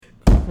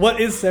What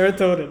is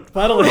serotonin?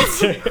 Final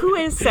answer. Who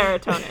is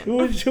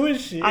serotonin? Who is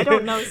she? I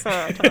don't know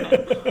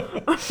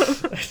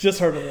serotonin. I just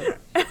heard of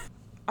it.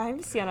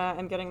 I'm Sienna.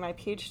 I'm getting my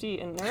PhD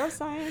in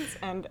neuroscience,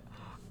 and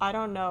I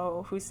don't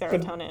know who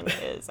serotonin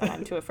is, and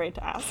I'm too afraid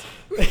to ask.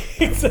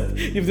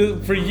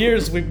 For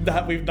years, we've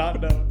not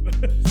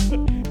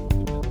known.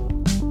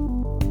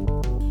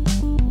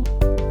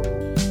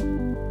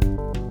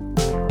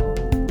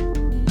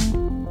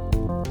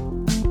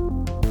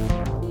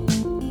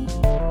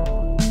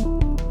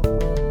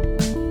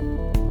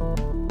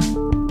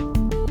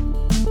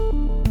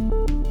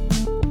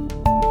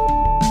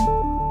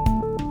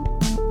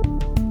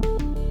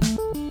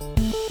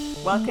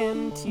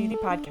 Welcome to the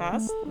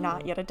podcast,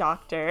 Not Yet a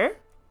Doctor,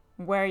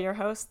 where your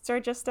hosts are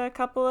just a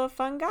couple of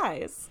fun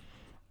guys.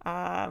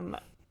 My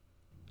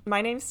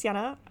name's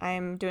Sienna.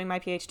 I'm doing my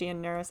PhD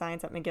in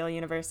neuroscience at McGill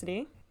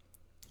University.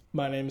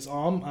 My name's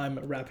I'm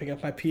wrapping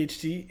up my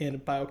PhD in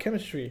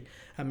biochemistry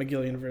at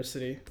McGill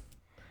University.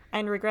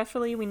 And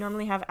regretfully, we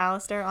normally have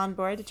Alistair on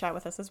board to chat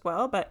with us as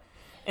well, but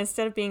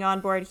instead of being on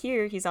board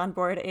here, he's on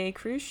board a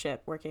cruise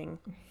ship working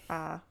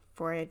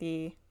for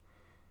the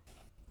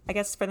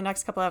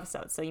next couple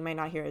episodes, so you may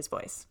not hear his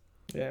voice.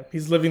 Yeah,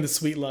 he's living the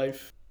sweet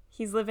life.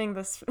 He's living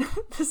the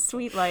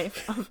sweet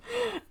life of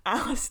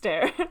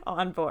Alistair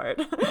on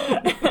board.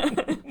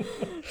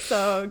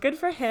 So good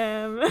for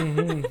him.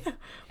 Mm-hmm.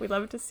 We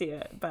love to see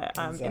it. But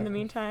exactly. In the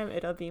meantime,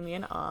 it'll be me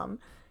and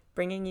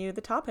bringing you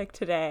the topic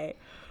today.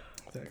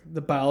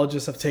 The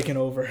biologists have taken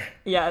over.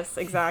 Yes,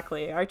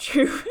 exactly. Our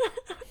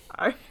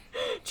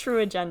true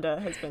agenda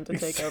has been to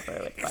take over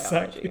with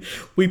biology. Exactly.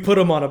 We put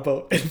him on a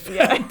boat.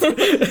 Yeah.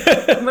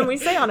 When we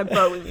say on a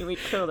boat, we mean we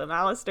killed him.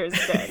 Alistair's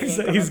dead.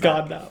 He's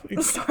gone now.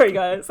 Sorry,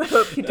 guys. I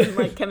hope you didn't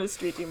like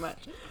chemistry too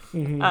much.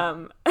 Mm-hmm.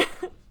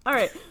 All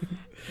right.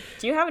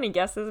 Do you have any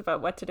guesses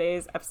about what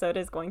today's episode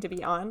is going to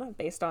be on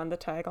based on the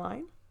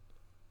tagline?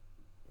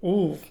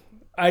 Ooh,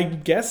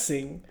 I'm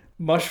guessing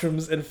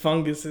mushrooms and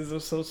funguses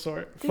of some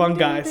sort.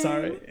 Fungi,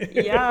 sorry.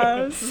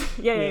 Yes.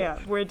 Yeah.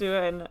 We're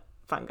doing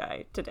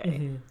fungi today.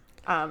 Mm-hmm.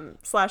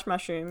 Slash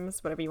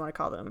mushrooms, whatever you want to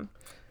call them.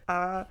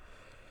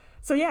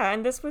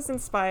 And this was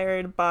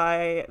inspired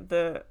by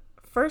the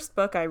first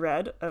book I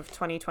read of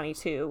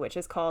 2022, which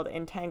is called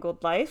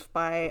Entangled Life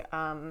by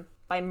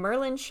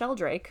Merlin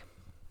Sheldrake.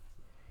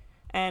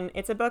 And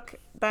it's a book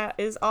that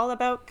is all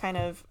about kind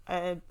of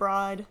a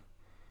broad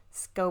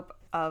scope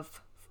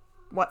of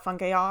what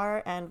fungi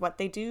are and what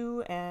they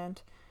do,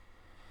 and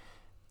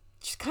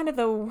just kind of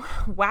the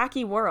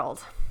wacky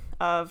world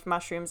of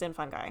mushrooms and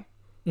fungi.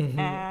 Mm-hmm.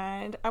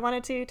 And I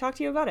wanted to talk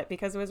to you about it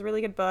because it was a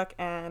really good book,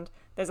 and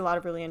there's a lot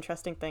of really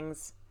interesting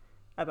things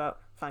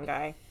about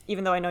fungi,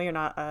 even though I know you're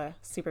not a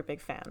super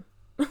big fan.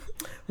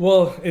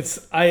 Well,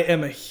 I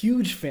am a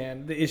huge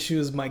fan. The issue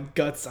is my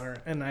guts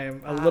aren't, and I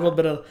am a little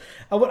bit of,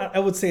 I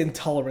would say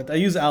intolerant. I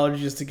use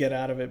allergies to get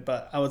out of it,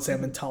 but I would say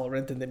I'm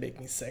intolerant and they make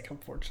me sick,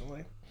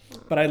 unfortunately.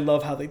 But I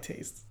love how they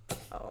taste.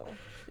 Oh,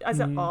 is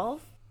it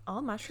all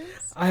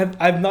mushrooms?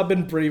 I've not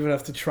been brave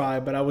enough to try,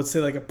 but I would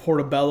say like a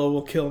portobello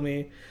will kill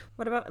me.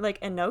 What about like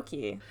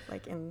enoki?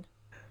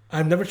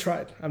 I've never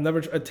tried. I've never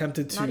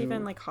attempted to. Not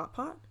even like hot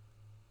pot?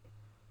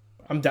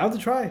 I'm down to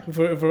try.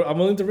 I'm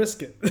willing to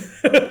risk it.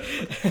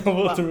 I'm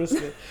willing to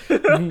risk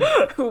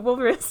it. We'll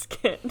risk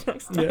it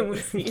next time we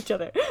see each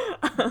other.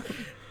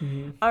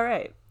 Mm-hmm. All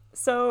right.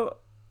 So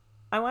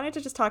I wanted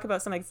to just talk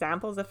about some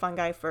examples of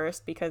fungi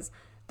first, because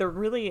they're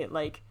really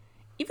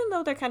even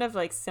though they're kind of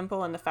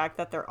simple in the fact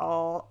that they're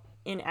all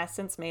in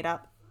essence made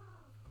up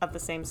of the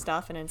same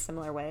stuff and in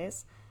similar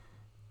ways,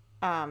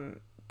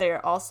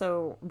 they're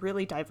also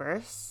really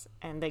diverse,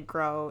 and they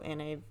grow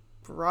in a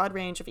broad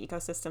range of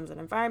ecosystems and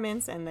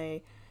environments, and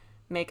they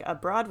make a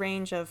broad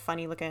range of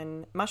funny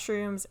looking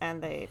mushrooms,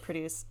 and they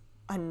produce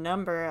a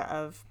number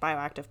of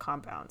bioactive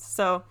compounds.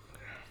 So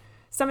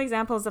some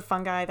examples of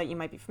fungi that you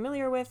might be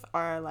familiar with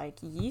are like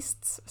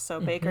yeasts, so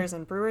mm-hmm. baker's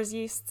and brewer's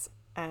yeasts,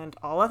 and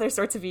all other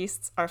sorts of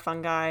yeasts are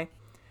fungi.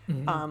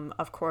 Mm-hmm.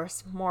 Of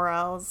course,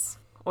 morels,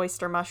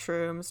 oyster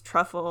mushrooms,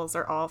 truffles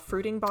are all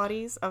fruiting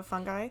bodies of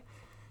fungi.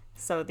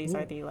 So these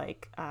are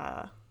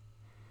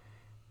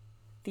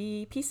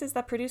the pieces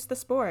that produce the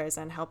spores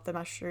and help the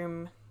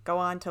mushroom go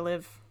on to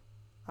live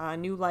a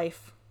new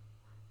life.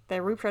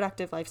 The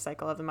reproductive life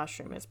cycle of the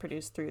mushroom is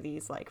produced through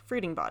these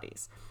fruiting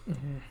bodies.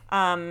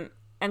 Mm-hmm.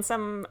 And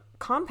some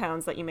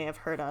compounds that you may have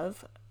heard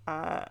of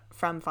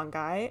from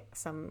fungi,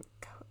 some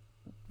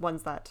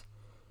ones that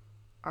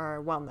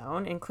are well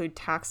known, include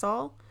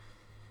Taxol.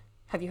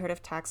 Have you heard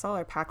of Taxol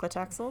or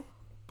paclitaxel?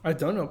 I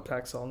don't know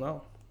Taxol,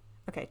 no.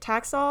 Okay,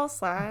 Taxol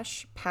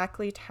 /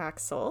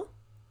 paclitaxel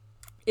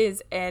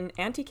is an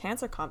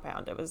anti-cancer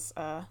compound. It was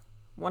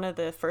one of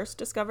the first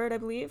discovered, I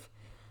believe,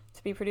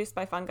 to be produced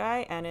by fungi,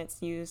 and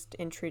it's used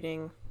in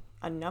treating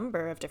a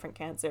number of different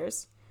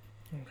cancers.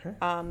 Okay.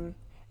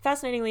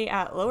 Fascinatingly,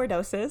 at lower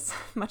doses,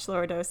 much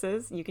lower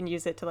doses, you can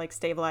use it to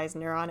stabilize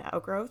neuron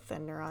outgrowth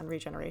and neuron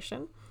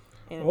regeneration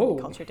in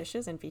culture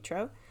dishes in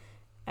vitro,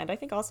 and I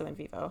think also in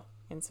vivo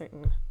in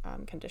certain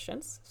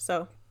conditions.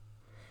 So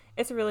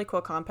it's a really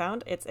cool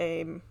compound. It's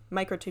a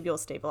microtubule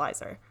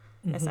stabilizer,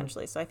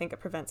 essentially. So I think it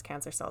prevents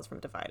cancer cells from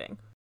dividing.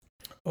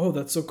 Oh,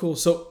 that's so cool.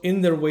 So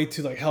in their way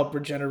to like help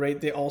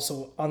regenerate, they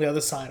also on the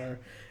other side are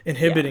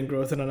inhibiting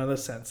growth in another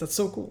sense. That's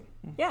so cool.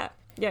 Yeah.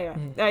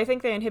 I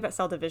think they inhibit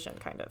cell division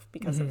kind of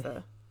because of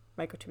the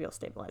microtubule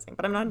stabilizing,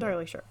 but I'm not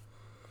entirely sure.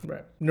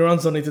 Right.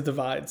 Neurons don't need to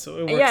divide, so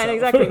it works Yeah, out.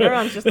 exactly.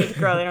 Neurons just need to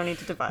grow. They don't need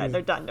to divide.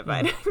 They're done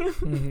dividing.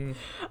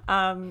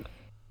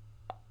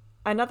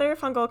 Another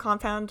fungal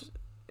compound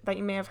that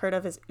you may have heard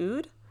of is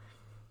oud.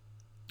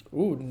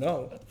 Ooh,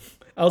 no.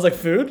 I was like,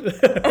 food?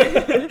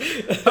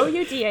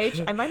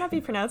 OUDH. I might not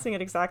be pronouncing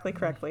it exactly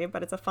correctly,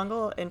 but it's a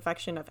fungal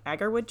infection of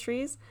agarwood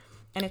trees,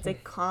 and it's a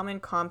common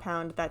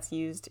compound that's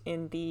used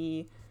in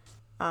the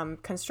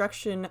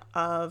construction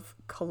of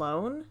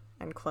cologne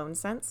and cologne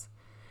scents,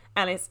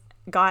 and it's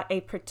got a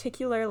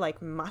particular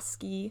like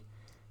musky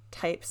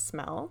type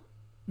smell.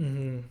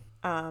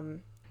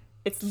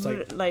 It's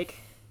like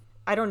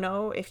I don't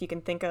know if you can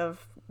think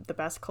of the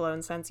best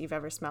cologne scents you've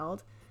ever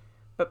smelled,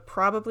 but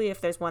probably if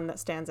there's one that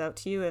stands out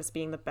to you as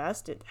being the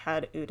best, it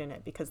had oud in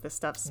it because this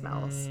stuff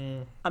smells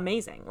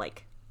amazing,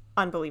 like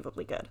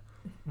unbelievably good.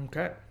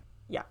 Okay.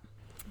 Yeah,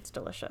 it's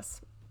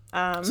delicious.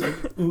 It's like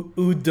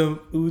oud de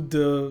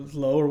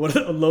l'eau, or what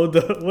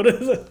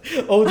is it?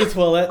 Eau de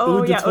toilette. Oh,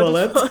 Oud de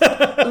toilette.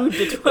 Oud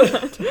de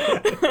toilette.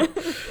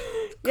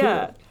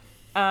 Yeah.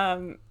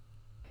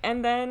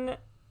 And then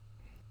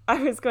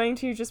I was going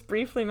to just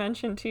briefly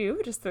mention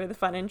too, just for the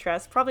fun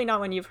interest, probably not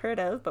one you've heard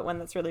of, but one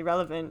that's really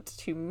relevant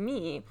to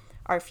me,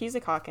 are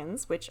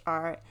fusicoccans, which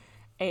are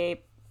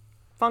a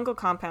fungal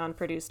compound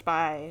produced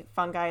by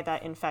fungi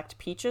that infect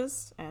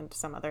peaches and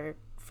some other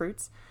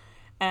fruits.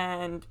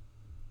 And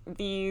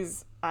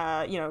these,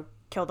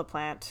 kill the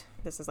plant.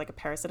 This is like a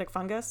parasitic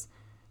fungus.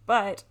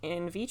 But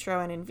in vitro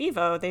and in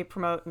vivo, they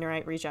promote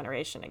neurite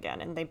regeneration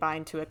again, and they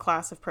bind to a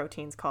class of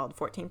proteins called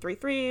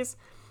 14-3-3s,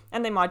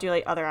 and they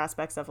modulate other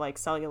aspects of like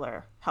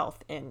cellular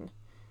health in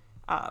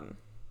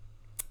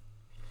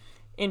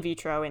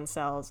vitro, in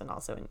cells, and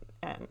also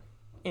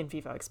in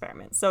vivo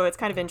experiments. So it's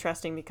kind of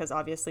interesting because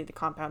obviously the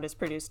compound is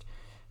produced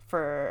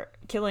for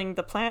killing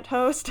the plant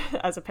host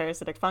as a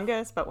parasitic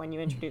fungus, but when you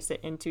introduce it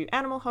into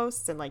animal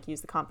hosts and like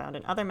use the compound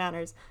in other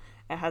manners,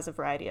 it has a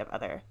variety of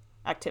other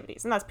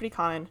activities. And that's pretty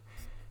common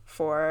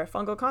for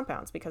fungal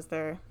compounds because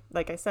they're,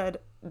 like I said,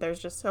 there's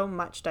just so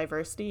much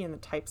diversity in the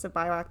types of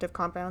bioactive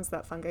compounds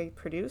that fungi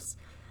produce,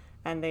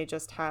 and they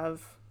just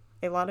have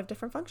a lot of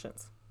different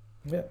functions.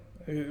 Yeah,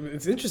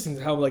 it's interesting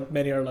how like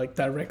many are like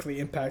directly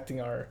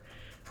impacting our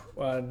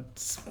I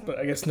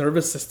guess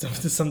nervous system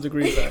to some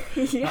degree.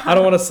 But yeah. I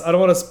don't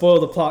want to spoil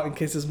the plot in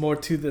case there's more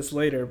to this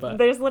later. But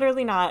there's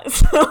literally not.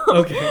 So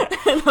okay,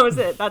 that was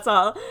it. That's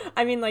all.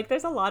 I mean, like,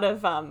 there's a lot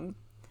of.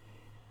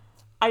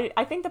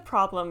 I think the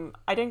problem.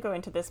 I didn't go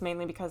into this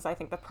mainly because I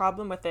think the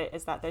problem with it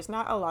is that there's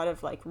not a lot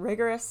of like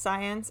rigorous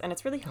science, and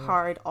it's really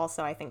hard.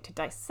 Also, I think to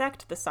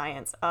dissect the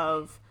science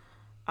of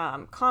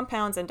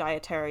compounds and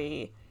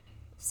dietary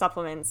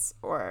supplements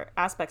or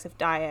aspects of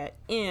diet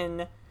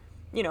in,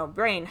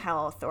 brain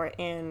health or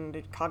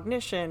in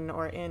cognition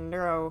or in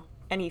neuro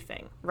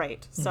anything,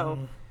 right? Mm-hmm.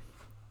 So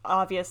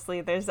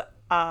obviously there's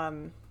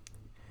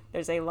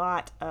a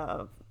lot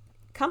of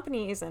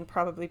companies and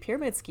probably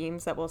pyramid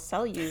schemes that will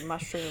sell you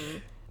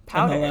mushroom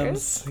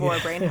powders for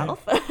brain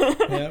health.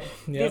 Yep.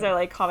 These are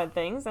like common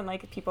things, and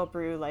like people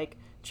brew like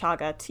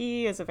chaga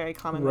tea is a very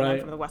common one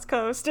from the West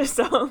Coast.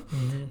 So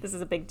this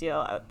is a big deal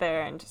out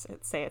there, and just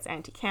say it's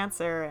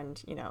anti-cancer,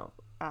 and they'll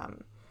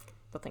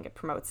think it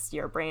promotes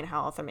your brain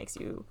health or makes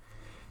you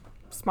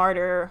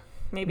smarter,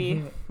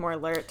 maybe more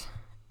alert.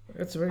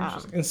 That's very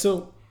interesting. And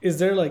so is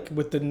there like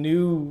with the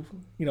new,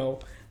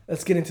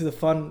 let's get into the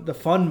fun, the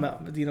fun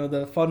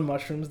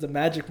mushrooms, the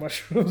magic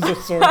mushrooms of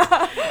sorts,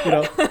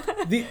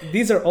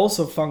 these are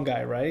also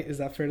fungi, right? Is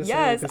that fair to say?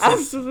 Yes,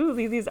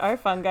 absolutely. These are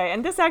fungi.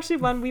 And this actually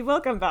one we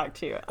will come back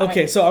to.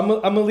 Okay, so I'm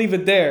going to leave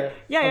it there.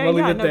 Yeah,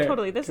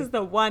 totally. This is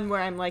the one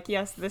where I'm like,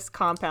 yes, this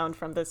compound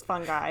from this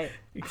fungi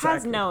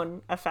has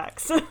known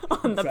effects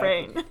on the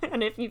brain.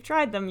 And if you've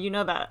tried them, you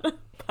know that.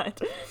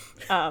 But,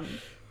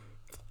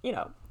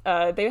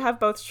 they have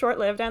both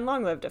short-lived and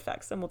long-lived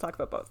effects, and we'll talk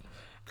about both.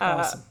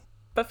 Awesome.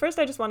 But first,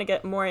 I just want to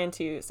get more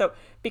into, so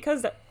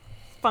because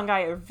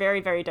fungi are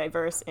very, very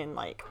diverse in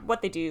like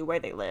what they do, where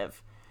they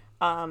live,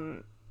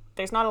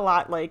 there's not a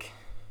lot like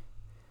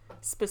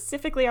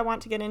specifically I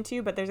want to get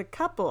into, but there's a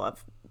couple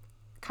of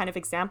kind of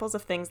examples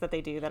of things that they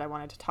do that I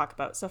wanted to talk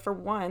about. So for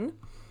one,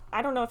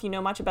 I don't know if you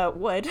know much about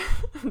wood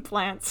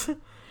plants,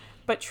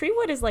 but tree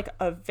wood is like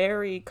a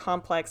very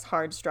complex,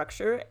 hard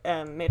structure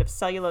made of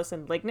cellulose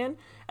and lignin.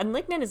 And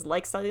lignin is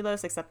like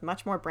cellulose, except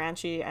much more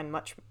branchy and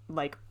much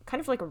like kind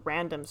of like a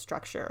random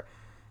structure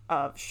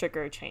of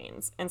sugar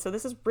chains. And so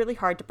this is really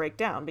hard to break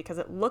down because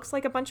it looks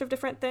like a bunch of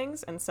different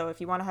things. And so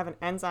if you want to have an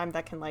enzyme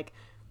that can like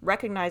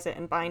recognize it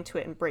and bind to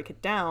it and break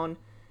it down,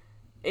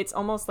 it's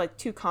almost like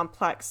too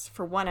complex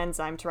for one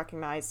enzyme to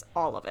recognize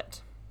all of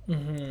it.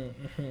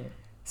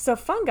 So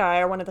fungi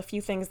are one of the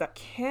few things that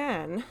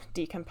can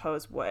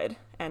decompose wood,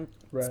 and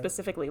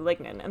specifically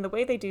lignin. And the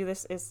way they do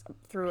this is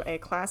through a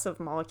class of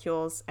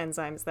molecules,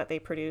 enzymes that they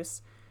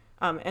produce.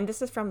 And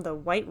this is from the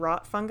white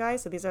rot fungi.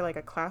 So these are like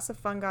a class of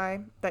fungi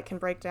that can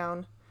break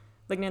down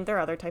lignin. There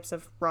are other types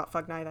of rot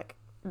fungi that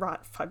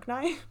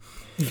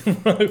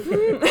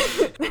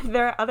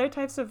there are other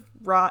types of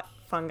rot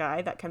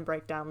fungi that can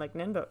break down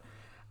lignin, but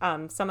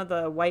some of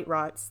the white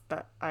rots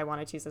that I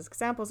wanted to use as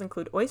examples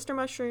include oyster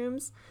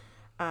mushrooms,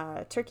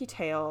 turkey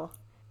tail,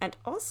 and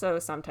also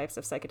some types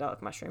of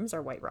psychedelic mushrooms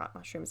are white rot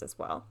mushrooms as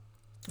well.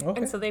 Okay.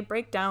 And so they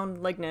break down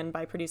lignin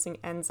by producing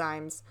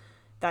enzymes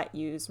that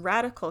use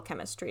radical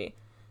chemistry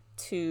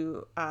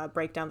to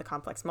break down the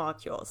complex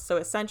molecules. So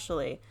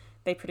essentially,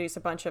 they produce a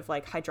bunch of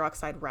like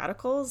hydroxide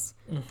radicals,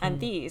 and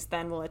these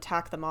then will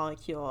attack the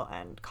molecule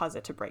and cause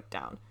it to break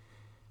down.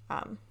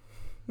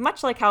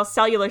 Much like how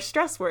cellular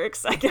stress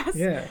works, I guess.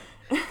 Yeah.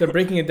 They're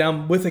breaking it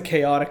down with a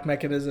chaotic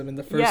mechanism in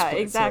the first place. Yeah,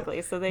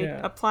 exactly. So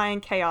they're applying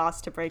chaos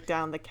to break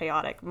down the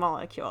chaotic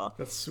molecule.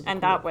 That's super and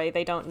cool. That way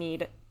they don't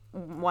need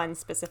one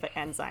specific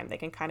enzyme. They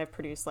can kind of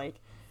produce like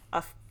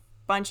a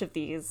bunch of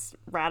these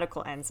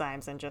radical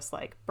enzymes and just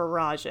like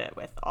barrage it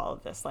with all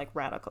of this like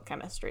radical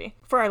chemistry.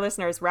 For our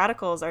listeners,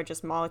 radicals are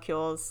just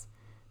molecules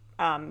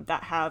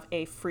that have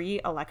a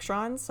free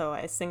electron, so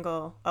a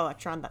single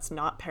electron that's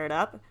not paired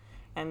up.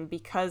 And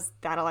because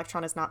that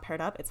electron is not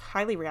paired up, it's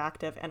highly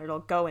reactive, and it'll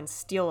go and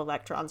steal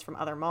electrons from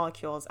other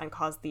molecules and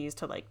cause these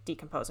to like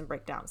decompose and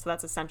break down. So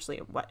that's essentially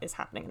what is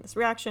happening in this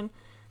reaction.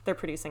 They're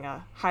producing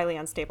a highly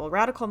unstable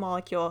radical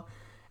molecule,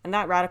 and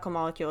that radical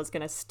molecule is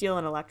going to steal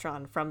an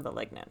electron from the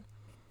lignin.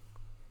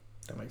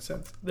 That makes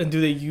sense. Then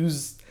do they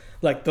use,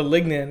 like, the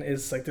lignin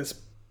is like this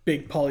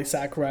big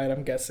polysaccharide,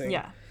 I'm guessing,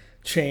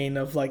 chain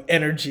of like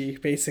energy,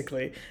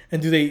 basically.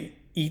 And do they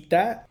eat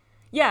that?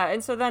 Yeah,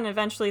 and so then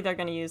eventually they're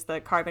going to use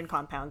the carbon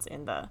compounds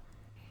in the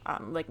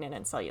lignin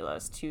and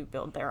cellulose to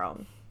build their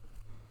own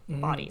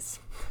bodies.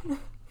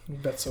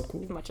 That's so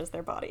cool. As much as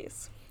their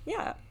bodies.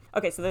 Yeah.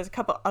 Okay, so there's a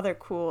couple other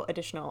cool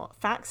additional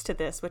facts to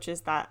this, which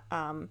is that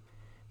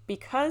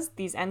because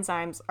these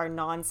enzymes are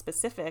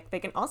non-specific,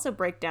 they can also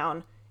break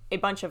down a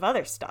bunch of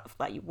other stuff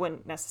that you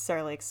wouldn't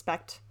necessarily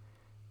expect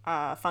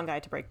fungi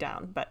to break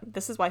down. But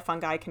this is why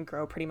fungi can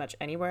grow pretty much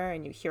anywhere,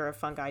 and you hear of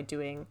fungi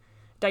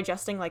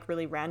digesting like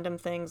really random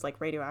things like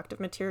radioactive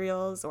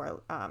materials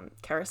or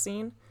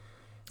kerosene.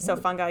 So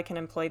fungi can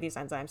employ these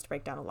enzymes to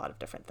break down a lot of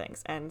different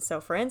things. And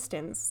so, for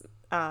instance,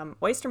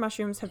 oyster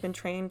mushrooms have been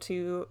trained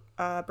to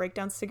break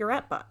down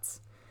cigarette butts.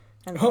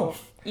 And they'll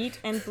eat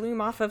and bloom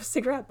off of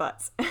cigarette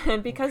butts.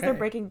 And because they're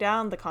breaking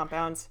down the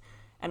compounds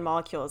and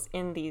molecules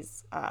in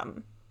these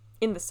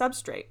in the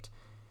substrate,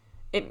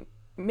 it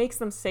makes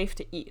them safe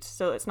to eat.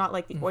 So it's not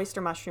like the oyster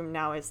mushroom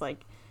now is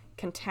like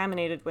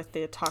contaminated with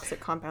the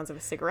toxic compounds of a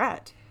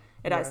cigarette.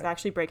 It is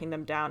actually breaking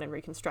them down and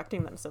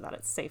reconstructing them so that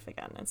it's safe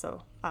again. And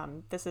so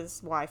this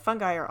is why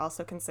fungi are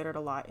also considered a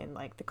lot in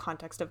like the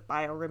context of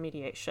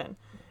bioremediation,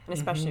 and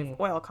especially of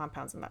oil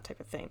compounds and that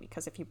type of thing,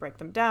 because if you break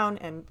them down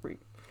and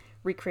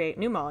recreate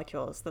new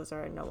molecules, those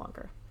are no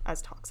longer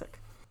as toxic.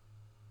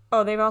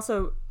 Oh, they've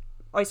also,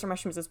 oyster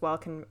mushrooms as well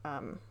can,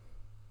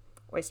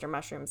 oyster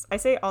mushrooms. I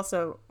say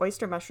also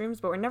oyster mushrooms,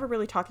 but we're never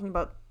really talking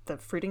about the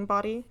fruiting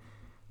body.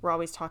 We're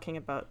always talking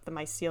about the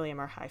mycelium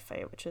or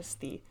hyphae, which is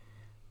the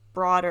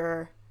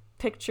broader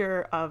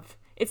picture of,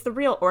 it's the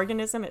real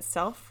organism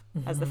itself,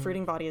 as the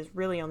fruiting body is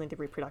really only the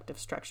reproductive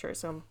structure.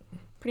 So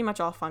pretty much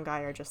all fungi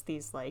are just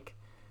these like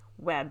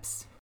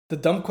webs. The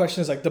dumb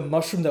question is like the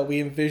mushroom that we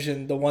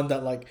envision, the one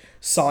that like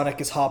Sonic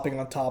is hopping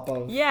on top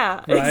of.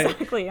 Yeah, right?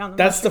 Exactly.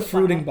 That's the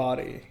fruiting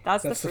body.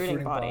 That's the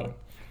fruiting body.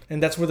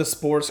 And that's where the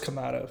spores come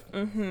out of.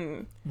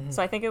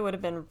 So I think it would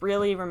have been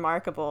really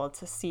remarkable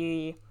to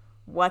see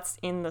what's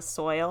in the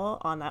soil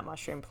on that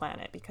mushroom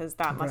planet, because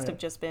that must have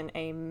just been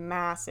a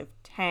massive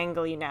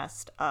tangly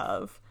nest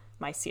of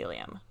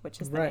mycelium,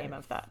 which is the name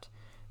of that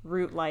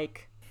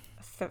root-like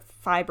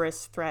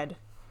fibrous thread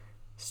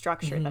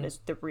structure that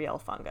is the real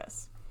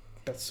fungus.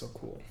 That's so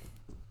cool.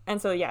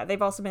 And so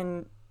they've also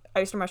been,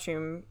 oyster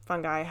mushroom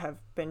fungi have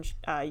been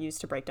used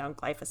to break down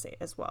glyphosate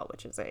as well,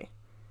 which is a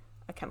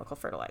chemical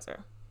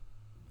fertilizer.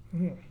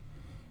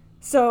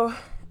 So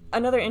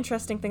another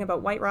interesting thing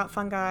about white rot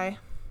fungi,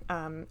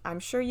 I'm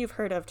sure you've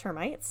heard of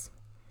termites,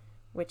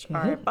 which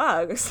are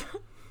bugs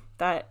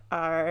that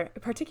are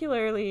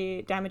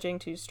particularly damaging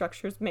to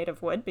structures made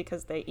of wood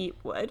because they eat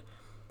wood.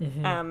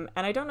 And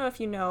I don't know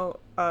if you know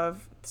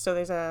of, so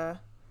there's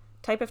a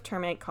type of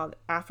termite called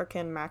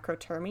African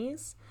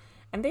macrotermes,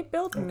 and they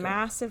build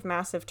massive,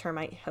 massive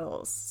termite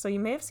hills. So you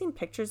may have seen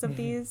pictures of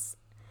these.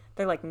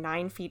 They're like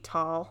 9 feet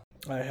tall.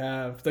 I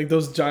have. Like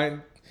those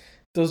giant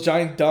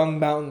dung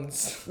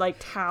mountains. Like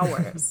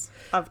towers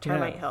of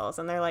termite hills,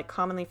 and they're like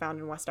commonly found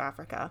in West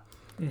Africa.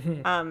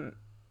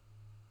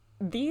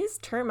 These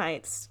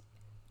termites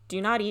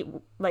do not eat,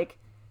 like,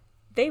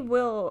 they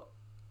will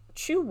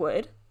chew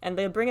wood and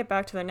they'll bring it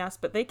back to their nest,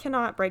 but they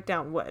cannot break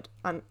down wood.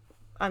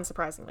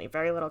 Unsurprisingly,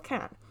 very little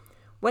can.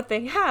 What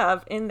they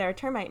have in their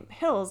termite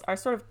hills are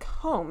sort of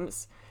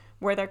combs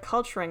where they're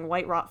culturing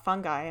white rot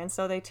fungi. And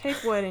so they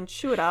take wood and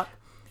chew it up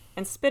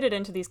and spit it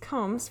into these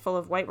combs full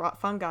of white rot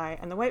fungi,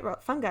 and the white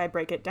rot fungi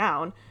break it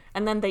down,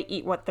 and then they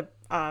eat what the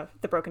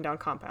broken down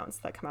compounds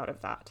that come out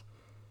of that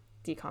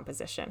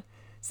decomposition.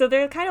 So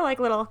they're kind of like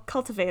little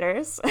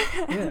cultivators.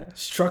 Yeah,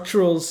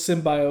 structural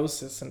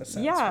symbiosis in a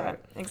sense. Yeah, right?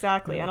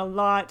 exactly. Yeah.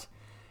 And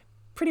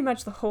pretty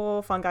much the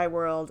whole fungi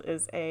world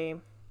is a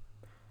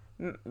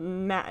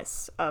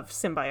mess of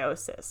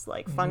symbiosis.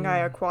 Like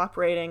fungi are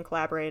cooperating,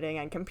 collaborating,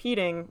 and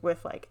competing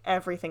with like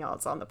everything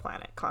else on the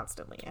planet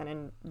constantly and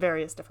in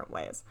various different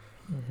ways.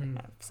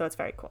 Yeah, so it's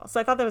very cool. So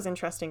I thought that was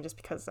interesting just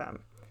because I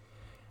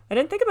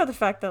didn't think about the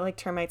fact that like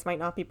termites might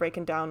not be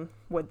breaking down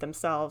wood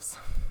themselves.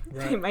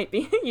 Right. They might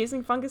be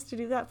using fungus to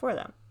do that for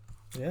them.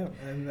 Yeah,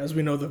 and as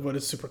we know, the wood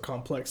is super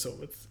complex, so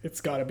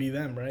it's got to be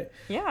them, right?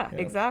 Yeah,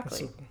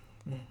 exactly.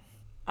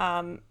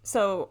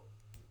 So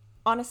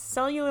on a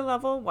cellular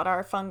level, what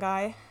are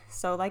fungi?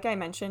 So like I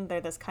mentioned,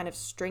 they're this kind of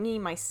stringy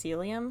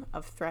mycelium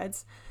of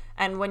threads.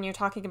 And when you're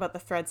talking about the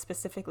threads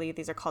specifically,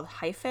 these are called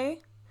hyphae.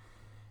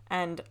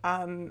 And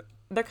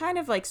they're kind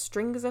of like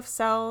strings of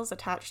cells,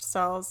 attached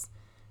cells.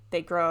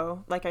 They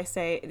grow, like I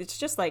say, it's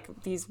just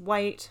like these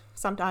white,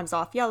 sometimes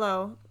off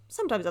yellow,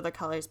 sometimes other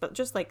colors, but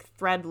just like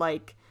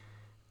thread-like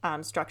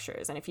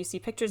structures. And if you see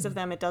pictures of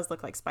them, it does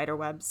look like spider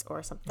webs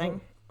or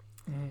something.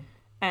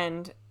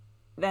 And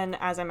then,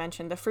 as I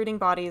mentioned, the fruiting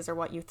bodies are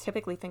what you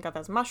typically think of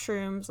as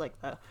mushrooms,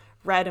 like the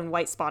red and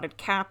white spotted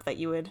cap that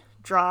you would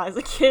draw as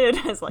a kid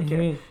as like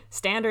your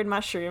standard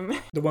mushroom.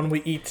 The one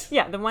we eat.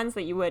 Yeah, the ones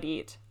that you would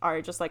eat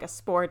are just like a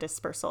spore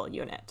dispersal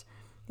unit.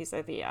 These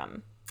are the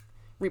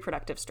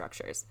reproductive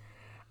structures.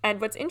 And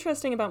what's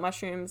interesting about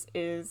mushrooms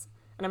is,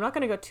 and I'm not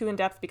going to go too in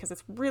depth because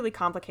it's really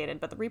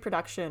complicated, but the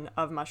reproduction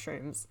of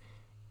mushrooms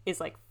is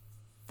like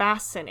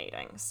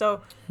fascinating.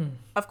 So,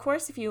 of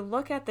course, if you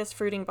look at this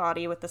fruiting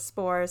body with the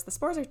spores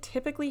are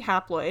typically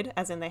haploid,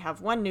 as in they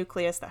have one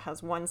nucleus that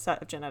has one set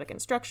of genetic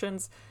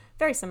instructions,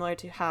 very similar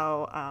to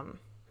how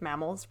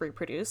mammals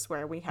reproduce,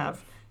 where we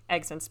have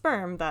eggs and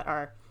sperm that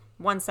are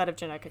one set of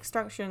genetic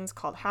instructions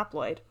called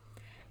haploid.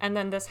 And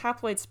then this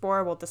haploid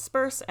spore will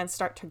disperse and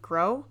start to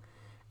grow,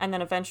 and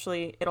then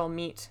eventually it'll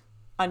meet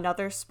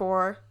another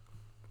spore.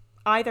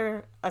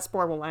 Either a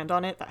spore will land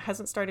on it that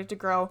hasn't started to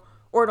grow,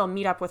 or it'll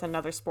meet up with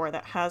another spore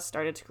that has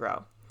started to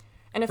grow.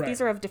 And if these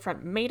are of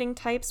different mating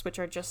types, which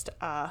are just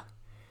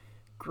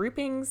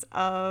groupings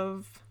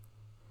of,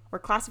 or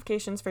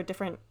classifications for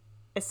different,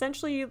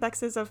 essentially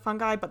lexes of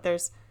fungi, but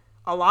there's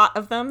a lot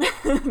of them.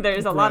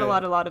 There's a lot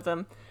of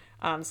them.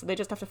 So they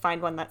just have to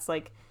find one that's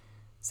like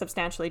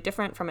substantially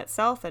different from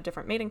itself, a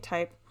different mating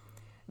type.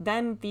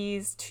 Then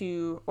these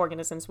two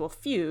organisms will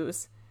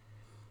fuse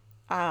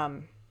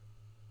in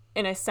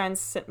a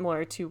sense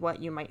similar to what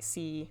you might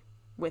see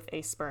with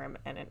a sperm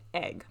and an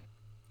egg.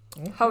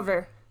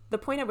 However, the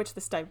point at which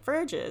this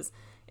diverges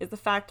is the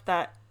fact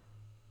that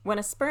when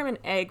a sperm and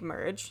egg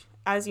merge,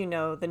 as you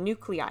know, the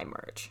nuclei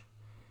merge.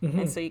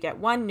 And so you get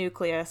one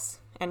nucleus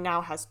and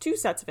now has two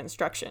sets of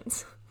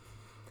instructions.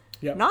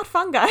 Yep. Not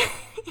fungi.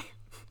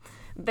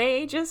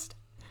 They just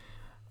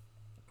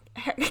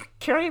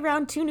carry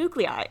around two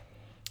nuclei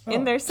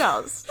in their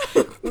cells.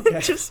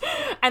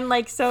 And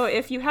like, so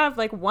if you have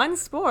like one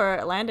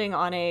spore landing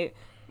on a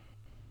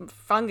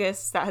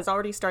fungus that has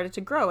already started to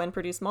grow and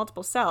produce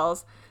multiple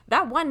cells,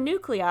 that one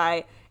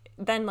nuclei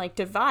then like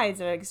divides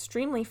at an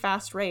extremely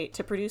fast rate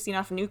to produce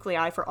enough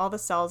nuclei for all the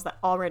cells that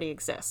already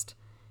exist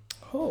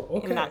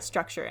in that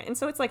structure. And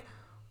so it's like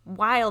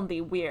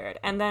wildly weird.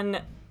 And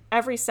then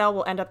every cell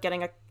will end up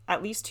getting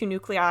at least two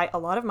nuclei. A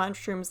lot of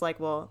mushrooms like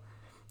will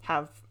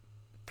have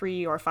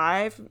 3 or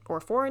 5 or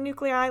 4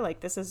 nuclei. Like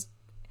this is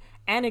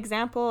an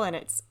example, and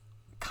it's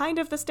kind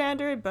of the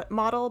standard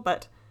model,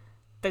 but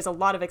there's a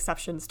lot of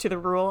exceptions to the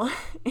rule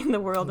in the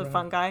world of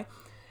fungi.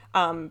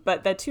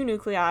 But the two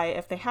nuclei,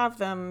 if they have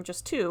them,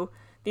 just two,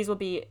 these will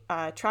be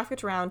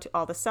trafficked around to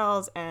all the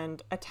cells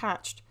and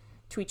attached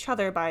to each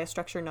other by a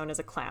structure known as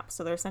a clamp.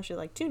 So they're essentially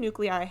like two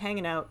nuclei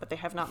hanging out, but they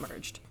have not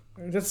merged.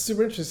 That's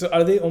super interesting. So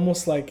are they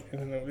almost like, I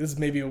don't know, this is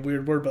maybe a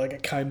weird word, but like a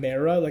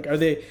chimera? Like, are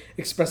they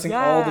expressing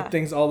all the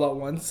things all at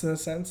once in a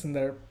sense? And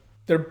they're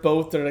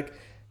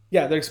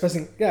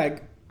expressing, I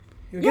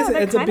guess it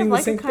ends up being the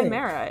same thing.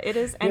 Chimera. It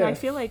is, and I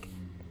feel like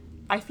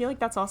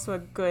that's also a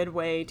good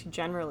way to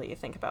generally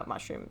think about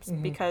mushrooms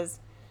because,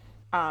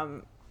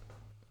 like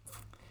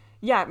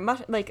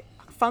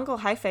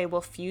fungal hyphae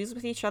will fuse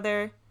with each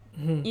other,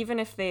 even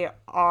if they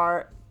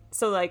are,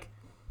 so like,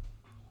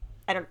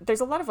 there's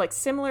a lot of like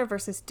similar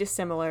versus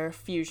dissimilar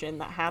fusion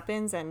that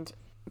happens, and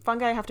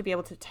fungi have to be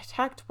able to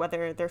detect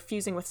whether they're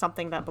fusing with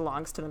something that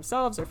belongs to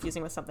themselves or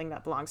fusing with something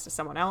that belongs to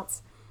someone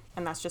else.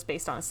 And that's just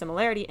based on a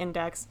similarity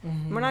index.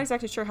 We're not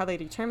exactly sure how they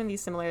determine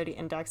these similarity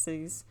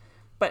indexes,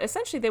 but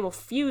essentially they will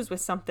fuse with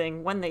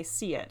something when they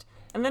see it.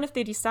 And then if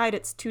they decide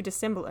it's too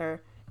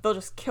dissimilar, they'll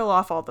just kill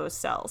off all those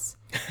cells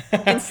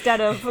instead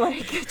of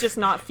like just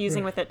not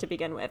fusing with it to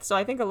begin with. So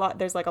I think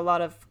there's like a lot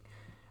of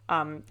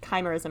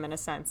chimerism in a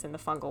sense in the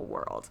fungal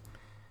world.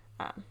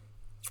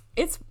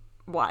 It's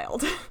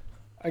wild.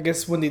 I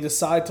guess when they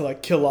decide to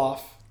like kill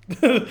off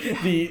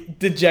the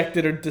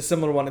dejected or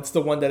dissimilar one. It's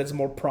the one that is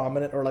more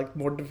prominent or like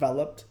more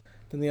developed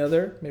than the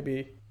other,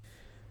 maybe.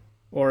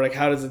 Or like,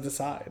 how does it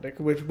decide? Like,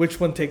 which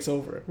one takes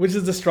over? Which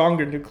is the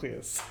stronger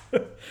nucleus?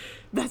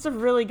 That's a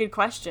really good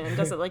question.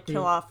 Does it like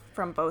kill off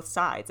from both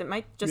sides? It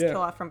might just kill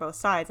off from both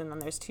sides, and then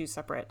there's two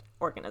separate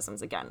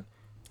organisms again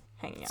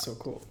hanging out. So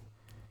cool.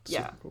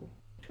 Yeah. Super cool.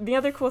 The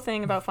other cool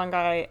thing about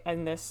fungi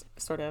and this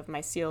sort of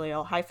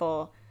mycelial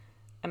hyphal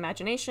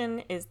imagination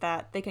is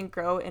that they can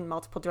grow in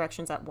multiple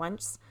directions at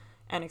once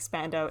and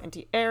expand out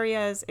into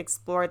areas,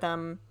 explore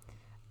them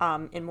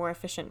in more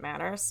efficient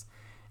manners.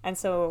 And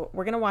so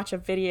we're going to watch a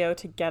video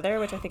together,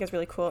 which I think is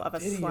really cool, of a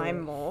slime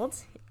mold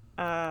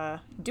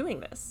doing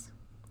this.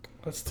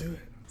 Let's do it.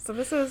 So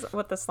this is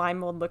what the slime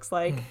mold looks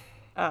like.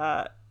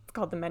 It's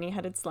called the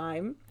many-headed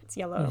slime. It's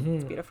yellow.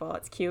 It's beautiful.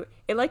 It's cute.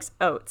 It likes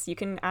oats. You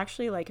can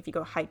actually, like, if you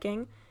go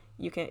hiking,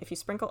 if you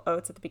sprinkle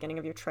oats at the beginning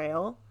of your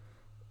trail,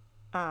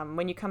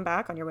 when you come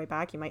back, on your way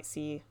back, you might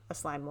see a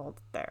slime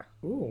mold there.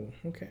 Ooh,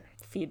 okay.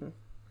 Eating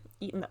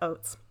the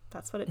oats.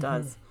 That's what it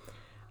does.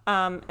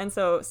 And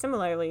so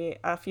similarly,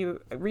 a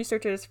few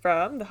researchers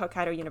from the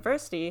Hokkaido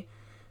University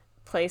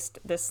placed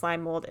this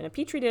slime mold in a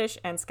petri dish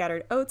and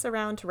scattered oats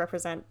around to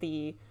represent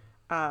the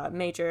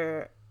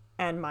major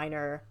and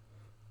minor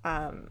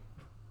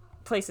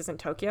places in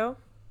Tokyo.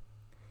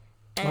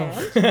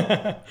 And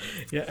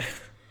yeah.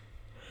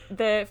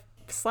 The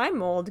slime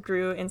mold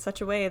grew in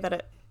such a way that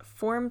it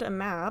formed a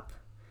map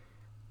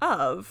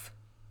of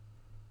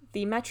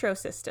the metro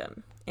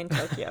system in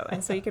Tokyo.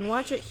 And so you can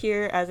watch it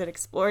here as it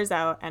explores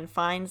out and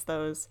finds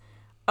those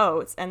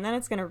oats, and then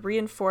it's going to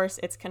reinforce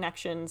its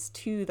connections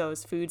to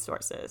those food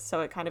sources.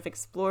 So it kind of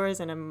explores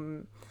in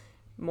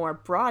a more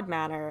broad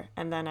manner,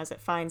 and then as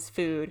it finds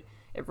food,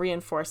 it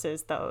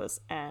reinforces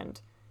those and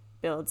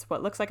builds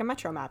what looks like a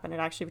metro map. And it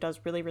actually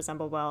does really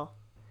resemble, well,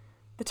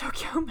 the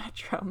Tokyo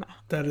metro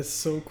map. That is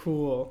so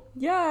cool.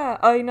 Yeah,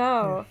 I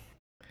know.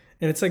 Yeah.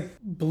 And it's like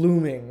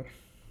blooming.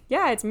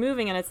 Yeah, it's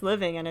moving and it's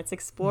living and it's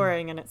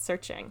exploring and it's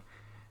searching.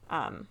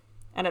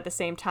 And at the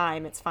same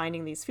time, it's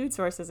finding these food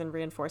sources and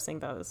reinforcing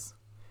those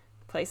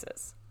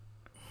places.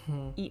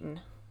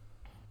 Eaten.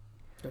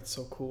 That's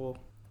so cool.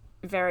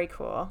 Very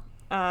cool.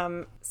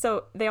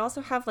 So they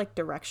also have like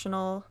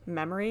directional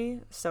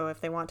memory. So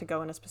if they want to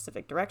go in a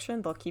specific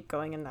direction, they'll keep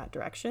going in that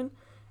direction.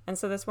 And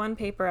so this one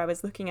paper I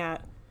was looking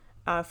at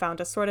found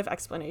a sort of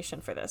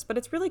explanation for this, but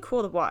it's really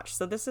cool to watch.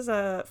 So this is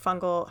a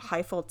fungal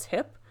hyphal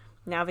tip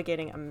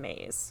navigating a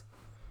maze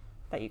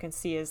that you can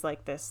see is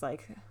like this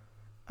like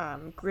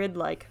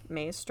grid-like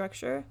maze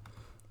structure.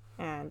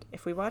 And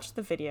if we watch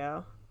the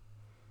video,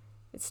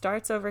 it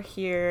starts over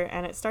here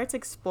and it starts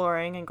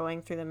exploring and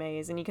going through the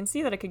maze, and you can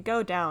see that it could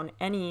go down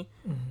any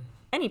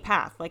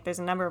path. Like there's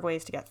a number of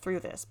ways to get through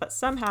this, but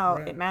somehow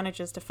it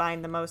manages to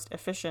find the most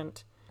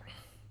efficient,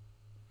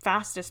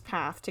 fastest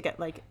path to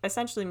get like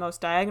essentially most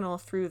diagonal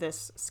through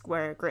this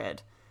square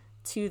grid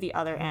to the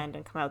other end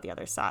and come out the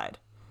other side.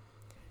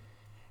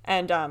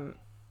 And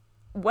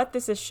what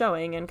this is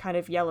showing in kind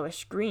of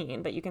yellowish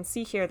green that you can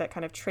see here that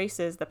kind of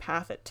traces the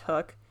path it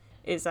took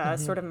is a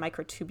sort of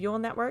microtubule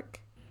network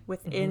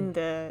within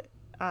the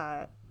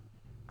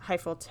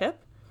hyphal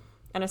tip.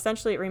 And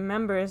essentially it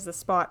remembers the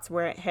spots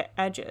where it hit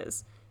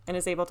edges and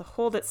is able to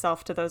hold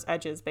itself to those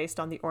edges based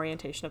on the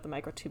orientation of the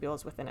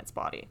microtubules within its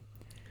body.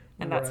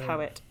 And that's how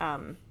it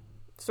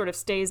sort of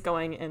stays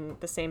going in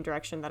the same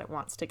direction that it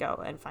wants to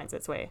go and finds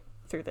its way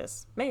through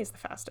this maze the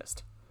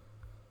fastest.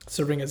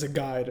 Serving as a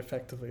guide,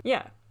 effectively.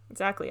 Yeah,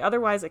 exactly.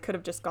 Otherwise, it could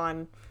have just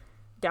gone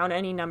down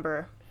any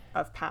number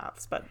of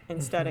paths, but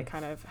instead it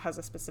kind of has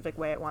a specific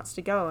way it wants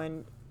to go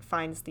and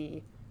finds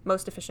the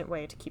most efficient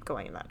way to keep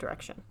going in that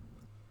direction.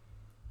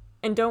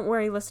 And don't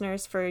worry,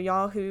 listeners, for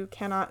y'all who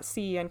cannot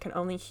see and can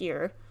only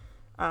hear,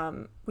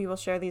 we will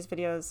share these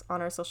videos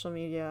on our social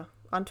media,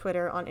 on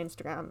Twitter, on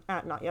Instagram,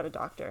 at Not Yet a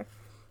Doctor,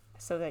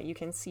 so that you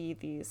can see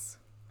these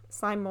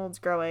slime molds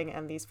growing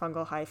and these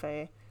fungal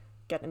hyphae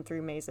getting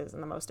through mazes in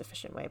the most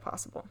efficient way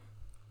possible.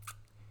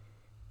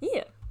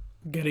 Yeah.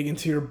 Getting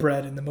into your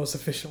bread in the most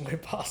efficient way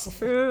possible.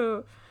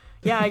 True.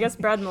 Yeah, I guess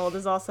bread mold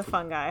is also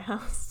fungi.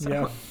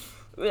 So,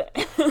 yeah.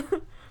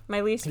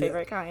 My least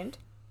favorite kind.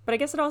 But I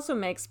guess it also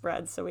makes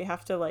bread, so we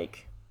have to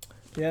like...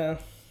 Yeah.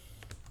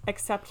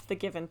 Accept the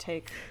give and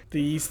take.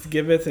 The yeast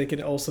giveth, it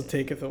can also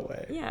taketh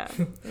away. Yeah,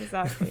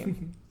 exactly.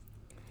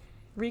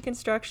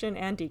 Reconstruction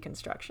and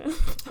deconstruction.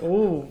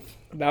 Oh,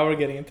 now we're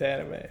getting into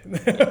anime.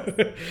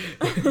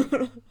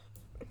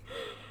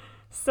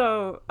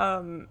 So,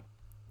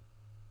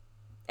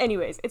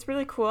 anyways, it's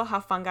really cool how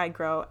fungi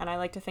grow, and I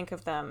like to think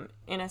of them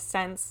in a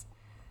sense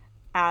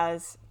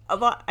as a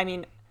lot, I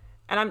mean,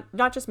 and I'm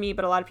not just me,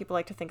 but a lot of people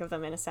like to think of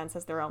them in a sense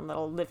as their own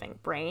little living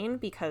brain,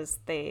 because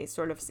they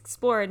sort of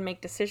explore and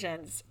make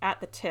decisions at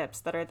the tips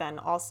that are then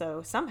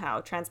also somehow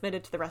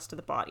transmitted to the rest of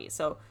the body.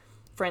 So,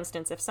 for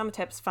instance, if some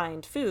tips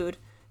find food,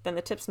 then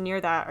the tips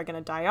near that are going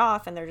to die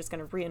off, and they're just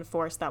going to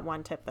reinforce that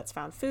one tip that's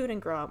found food and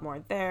grow out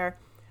more there.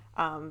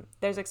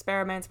 There's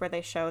experiments where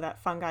they show that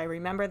fungi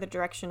remember the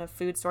direction of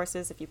food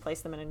sources if you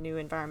place them in a new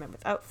environment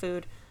without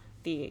food.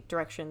 the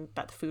direction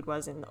that the food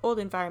was in the old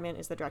environment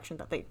is the direction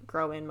that they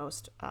grow in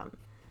most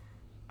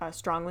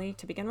strongly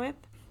to begin with.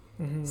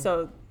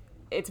 So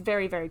it's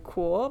very, very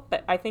cool.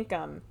 But I think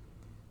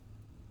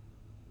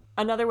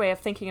another way of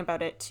thinking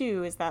about it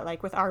too is that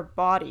like with our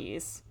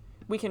bodies,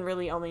 we can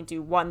really only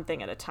do one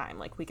thing at a time.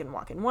 Like we can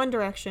walk in one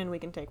direction, we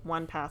can take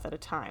one path at a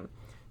time.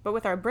 But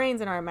with our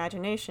brains and our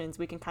imaginations,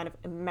 we can kind of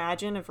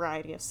imagine a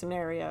variety of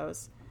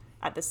scenarios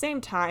at the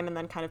same time and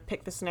then kind of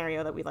pick the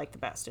scenario that we like the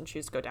best and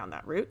choose to go down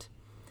that route.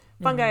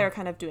 Fungi are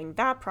kind of doing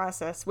that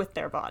process with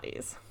their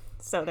bodies.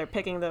 So they're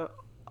picking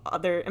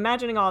they're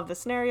imagining all of the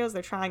scenarios,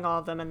 they're trying all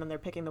of them, and then they're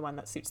picking the one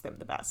that suits them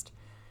the best.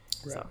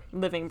 Right. So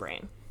living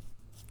brain.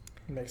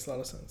 Makes a lot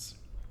of sense.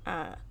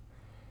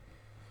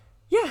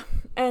 Yeah,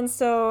 and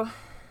so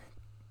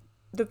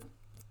the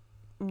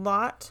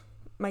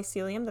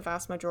mycelium, the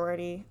vast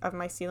majority of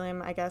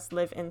mycelium, I guess,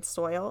 live in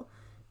soil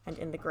and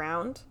in the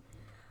ground.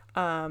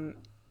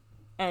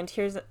 And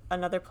here's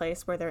another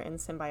place where they're in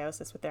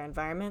symbiosis with their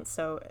environment.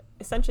 So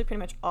essentially pretty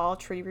much all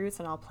tree roots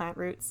and all plant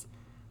roots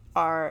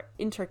are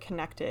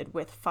interconnected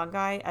with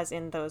fungi, as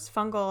in those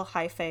fungal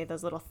hyphae,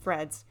 those little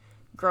threads,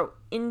 grow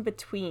in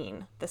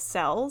between the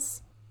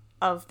cells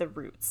of the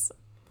roots.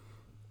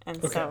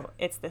 And so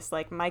it's this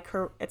like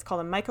it's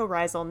called a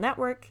mycorrhizal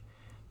network.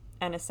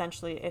 And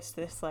essentially it's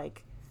this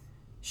like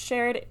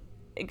shared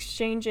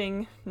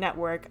exchanging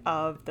network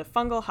of the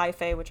fungal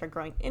hyphae, which are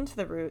growing into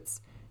the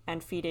roots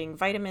and feeding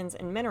vitamins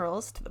and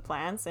minerals to the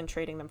plants and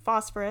trading them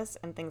phosphorus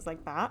and things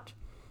like that.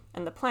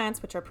 And the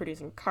plants, which are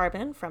producing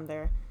carbon from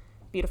their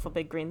beautiful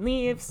big green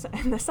leaves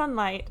and the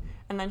sunlight,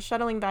 and then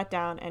shuttling that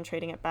down and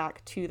trading it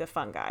back to the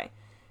fungi.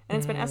 And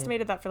it's been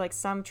estimated that for like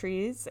some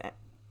trees,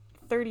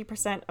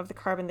 30% of the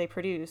carbon they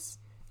produce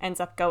ends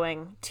up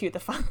going to the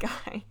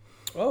fungi,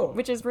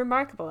 which is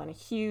remarkable and a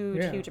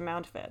huge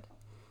amount of it.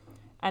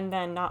 And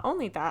then not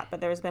only that, but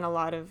there's been a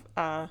lot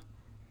of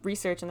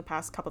research in the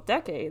past couple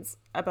decades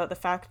about the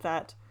fact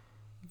that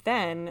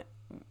then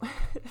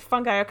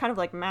fungi are kind of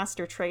like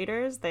master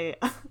traders. They're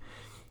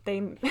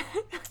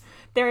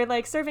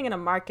like serving in a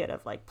market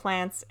of like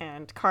plants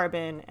and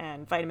carbon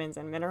and vitamins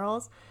and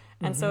minerals.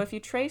 And so if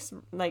you trace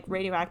like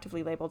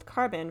radioactively labeled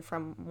carbon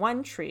from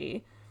one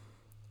tree,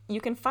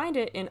 you can find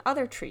it in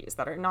other trees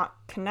that are not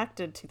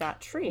connected to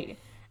that tree.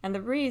 And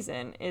the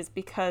reason is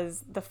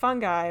because the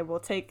fungi will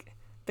take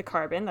the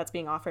carbon that's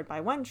being offered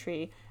by one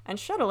tree and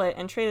shuttle it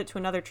and trade it to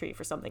another tree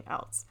for something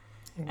else.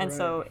 And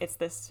so it's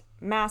this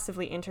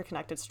massively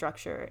interconnected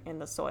structure in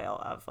the soil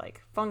of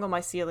like fungal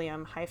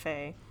mycelium,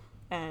 hyphae,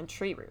 and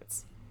tree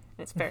roots.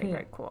 And it's very,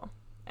 very cool.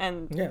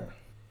 And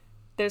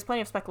there's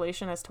plenty of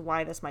speculation as to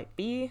why this might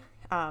be.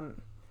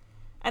 And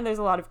there's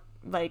a lot of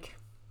like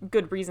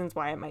good reasons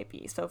why it might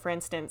be. So for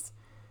instance,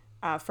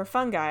 for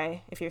fungi,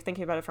 if you're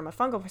thinking about it from a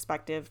fungal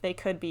perspective, they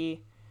could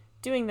be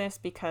doing this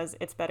because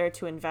it's better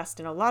to invest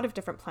in a lot of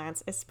different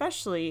plants,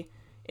 especially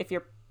if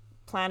you're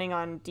planning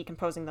on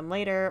decomposing them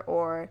later,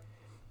 or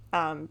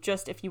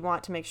just if you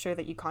want to make sure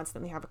that you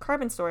constantly have a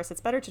carbon source,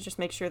 it's better to just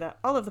make sure that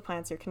all of the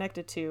plants you're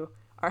connected to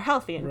are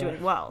healthy and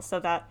doing well, so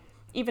that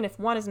even if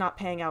one is not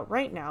paying out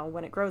right now,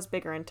 when it grows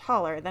bigger and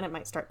taller, then it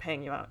might start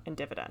paying you out in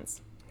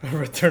dividends.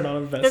 Return on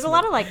investment. There's a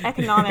lot of like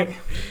economic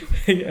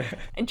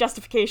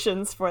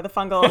justifications for the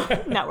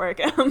fungal network.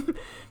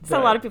 So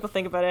a lot of people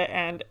think about it,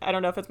 and I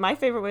don't know if it's my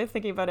favorite way of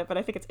thinking about it, but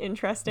I think it's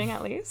interesting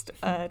at least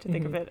to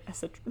think of it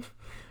as a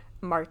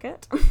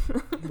market.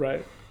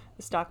 Right.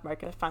 The stock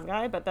market of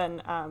fungi. But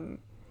then,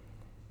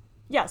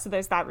 so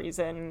there's that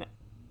reason.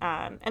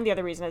 And the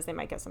other reason is they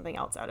might get something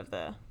else out of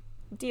the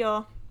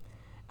deal.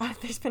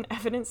 There's been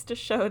evidence to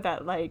show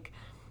that like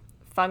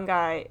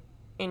fungi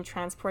in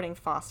transporting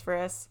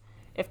phosphorus,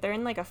 if they're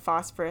in like so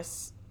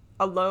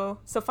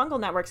fungal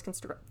networks can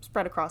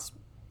spread across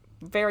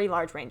very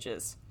large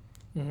ranges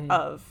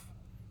of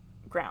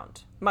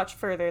ground, much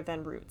further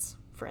than roots,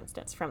 for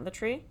instance, from the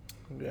tree.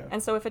 Yeah.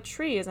 And so if a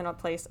tree is in a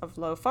place of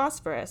low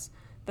phosphorus,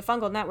 the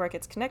fungal network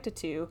it's connected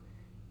to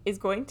is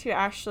going to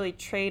actually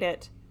trade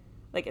it,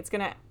 like it's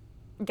going to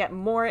get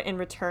more in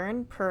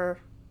return per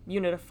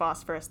unit of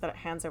phosphorus that it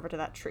hands over to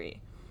that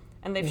tree.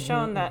 And they've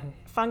shown that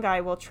fungi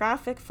will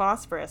traffic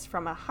phosphorus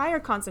from a higher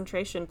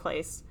concentration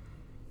place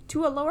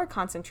to a lower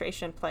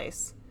concentration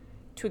place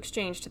to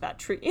exchange to that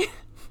tree.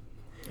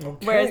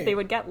 Whereas they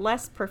would get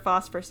less per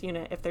phosphorus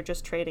unit if they're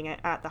just trading it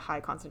at the high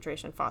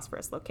concentration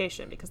phosphorus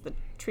location, because the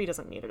tree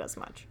doesn't need it as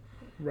much.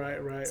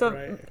 Right.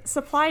 So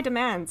supply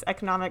demands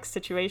economic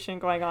situation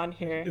going on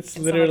here. It's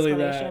literally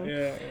that.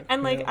 Yeah.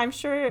 And like I'm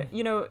sure,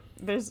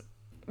 there's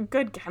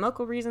good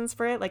chemical reasons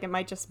for it. Like it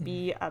might just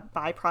be a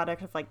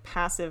byproduct of like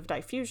passive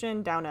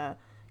diffusion down a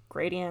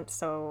gradient.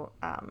 So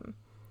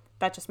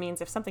that just means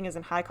if something is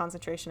in high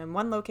concentration in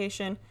one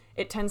location,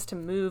 it tends to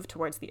move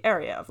towards the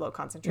area of low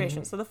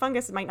concentration. So the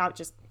fungus might not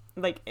just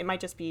like, it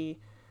might just be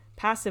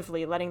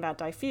passively letting that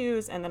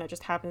diffuse, and then it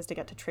just happens to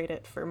get to trade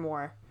it for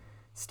more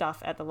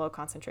stuff at the low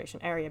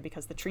concentration area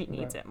because the tree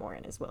needs it more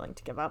and is willing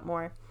to give up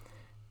more.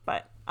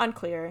 but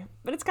unclear.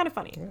 But it's kind of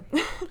funny.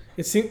 Yeah.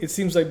 It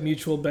seems like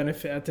mutual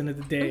benefit at the end of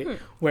the day,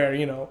 Mm-hmm. where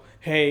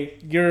hey,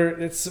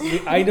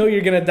 I know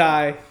you're gonna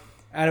die,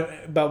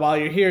 but while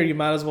you're here, you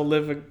might as well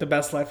live the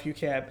best life you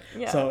can.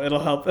 Yeah. So it'll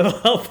help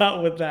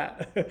out with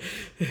that.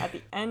 At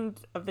the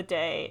end of the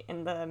day,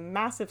 in the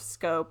massive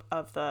scope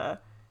of the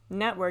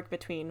network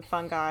between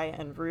fungi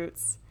and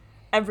roots,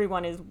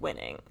 everyone is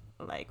winning.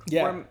 Like,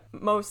 we're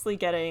mostly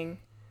getting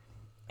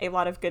a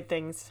lot of good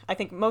things. I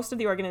think most of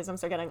the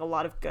organisms are getting a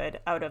lot of good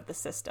out of the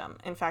system.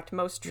 In fact,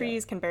 most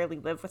trees can barely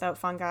live without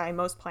fungi.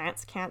 Most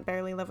plants can't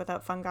barely live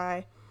without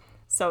fungi.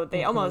 So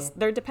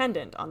they're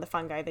dependent on the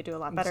fungi. They do a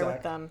lot better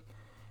with them.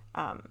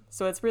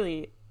 So it's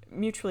really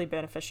mutually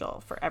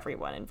beneficial for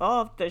everyone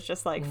involved. There's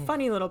just like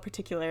funny little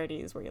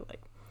particularities where you're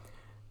like,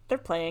 they're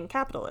playing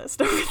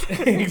capitalist over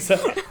there.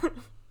 Exactly.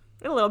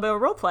 A little bit of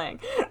role playing.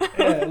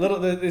 Yeah,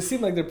 they seem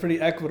like they're pretty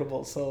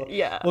equitable, so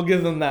we'll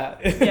give them that.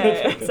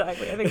 Yeah,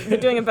 exactly. I think they're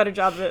doing a better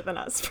job of it than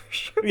us, for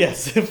sure.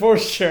 Yes, for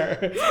sure.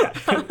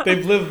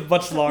 They've lived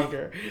much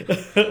longer.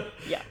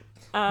 Yeah.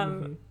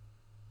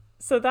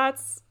 So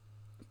that's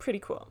pretty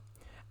cool.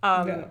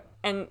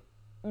 And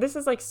this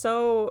is like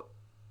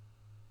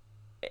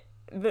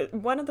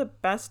one of the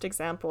best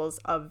examples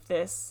of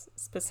this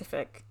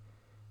specific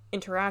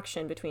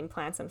interaction between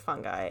plants and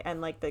fungi and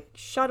like the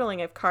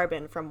shuttling of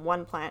carbon from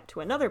one plant to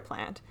another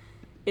plant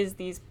is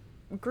these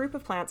group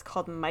of plants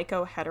called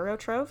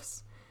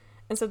mycoheterotrophs.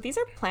 And so these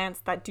are plants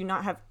that do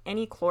not have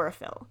any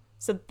chlorophyll,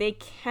 so they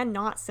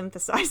cannot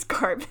synthesize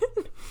carbon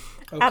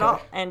at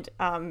all. And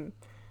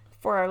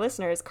for our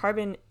listeners,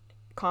 carbon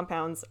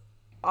compounds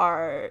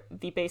are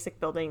the basic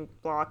building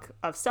block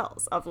of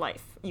cells, of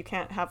life. You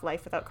can't have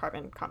life without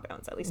carbon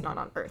compounds, at least not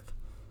on Earth.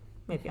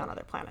 Maybe on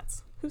other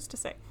planets. Who's to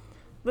say?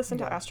 Listen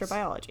to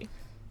astrobiology.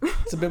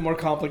 It's a bit more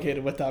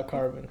complicated without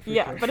carbon.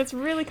 Yeah, but it's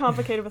really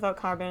complicated without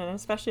carbon, and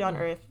especially on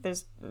Earth,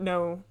 there's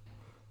no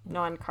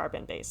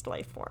non-carbon based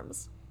life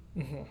forms.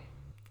 Mm-hmm.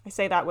 I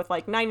say that with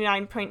like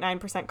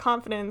 99.9%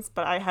 confidence,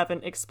 but I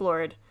haven't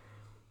explored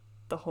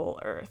the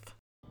whole Earth.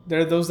 There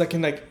are those that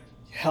can like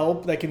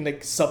help, that can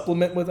like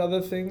supplement with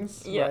other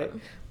things, right?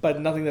 But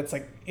nothing that's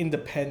like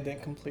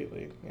independent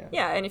completely.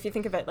 Yeah, and if you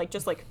think of it, like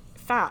just like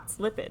fats,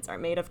 lipids are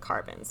made of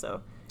carbon,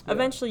 so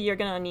eventually you're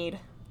gonna need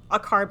a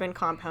carbon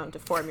compound to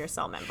form your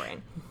cell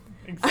membrane.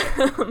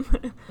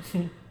 Exactly.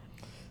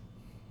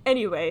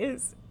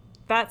 Anyways,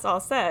 that's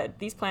all said,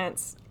 these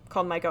plants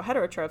called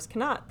mycoheterotrophs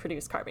cannot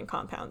produce carbon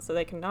compounds, so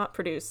they cannot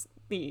produce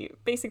the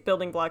basic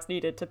building blocks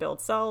needed to build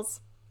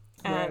cells,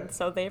 and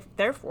so they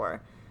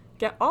therefore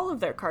get all of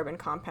their carbon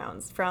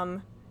compounds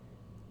from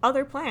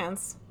other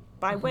plants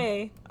by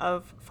way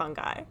of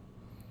fungi.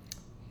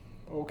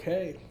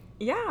 Okay.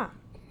 Yeah.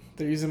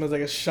 They use them as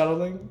like a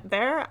shuttling?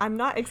 I'm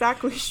not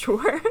exactly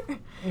sure.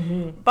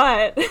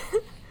 But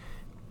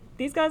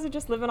these guys are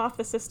just living off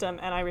the system,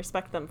 and I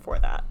respect them for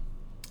that.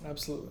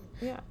 Absolutely.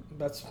 Yeah.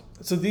 That's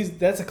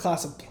a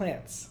class of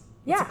plants.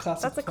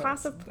 That's a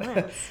class of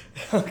plants.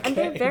 Okay, and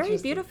they're very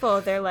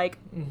beautiful. They're like,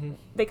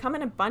 they come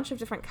in a bunch of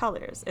different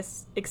colors,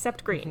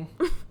 except green.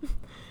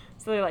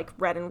 So they're like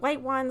red and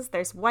white ones,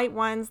 there's white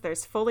ones,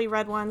 there's fully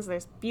red ones,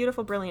 there's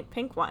beautiful, brilliant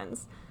pink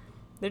ones.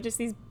 They're just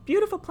these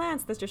beautiful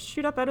plants that just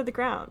shoot up out of the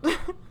ground.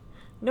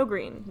 No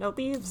green, no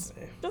leaves,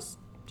 just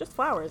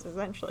flowers,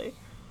 essentially.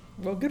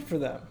 Well, good for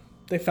them.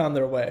 They found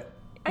their way.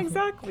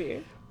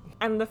 Exactly.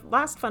 And the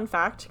last fun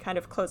fact, to kind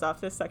of close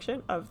off this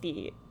section of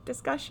the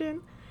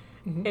discussion,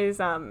 is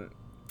an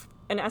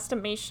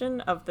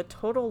estimation of the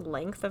total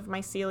length of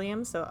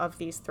mycelium, so of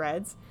these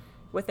threads,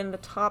 within the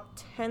top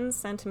 10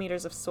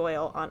 centimeters of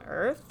soil on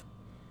Earth.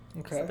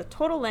 Okay. So the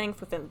total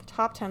length within the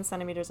top 10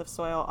 centimeters of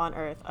soil on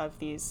Earth of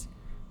these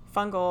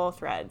fungal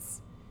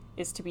threads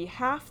is to be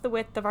half the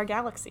width of our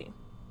galaxy.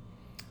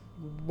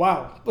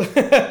 Wow. Wait,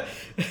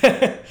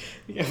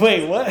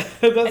 what?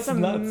 It's a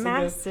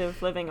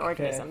massive living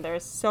organism. Okay.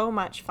 There's so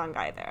much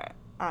fungi there.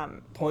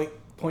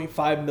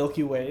 0.5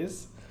 Milky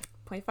Ways.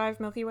 0.5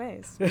 Milky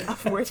Ways.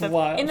 Worth of,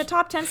 wild. in the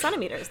top 10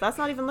 centimeters. That's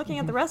not even looking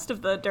at the rest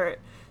of the dirt,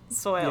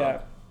 soil.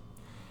 Yeah.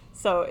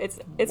 So it's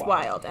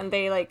wild. And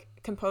they like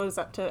compose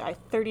up to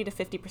 30 to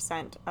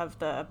 50% of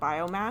the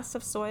biomass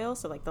of soil.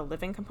 So like the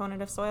living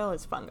component of soil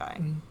is fungi.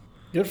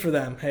 Good for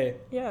them. Hey,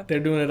 yeah, they're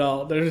doing it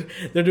all. They're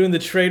doing the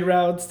trade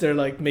routes. They're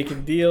like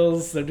making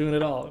deals. They're doing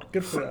it all.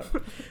 Good for them.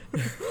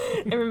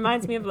 It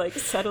reminds me of like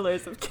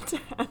settlers of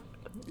Catan.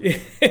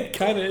 It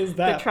kind of is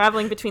that. They're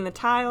traveling between the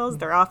tiles.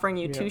 They're offering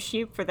you 2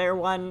 sheep for their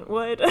 1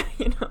 wood.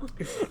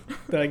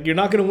 They're like, you're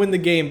not going to win the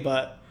game,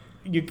 but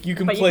you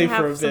can play for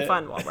a bit. Have some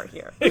fun while we're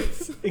here.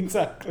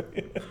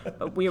 Exactly.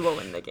 But we will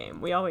win the game.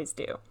 We always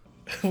do.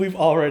 We've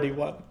already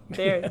won.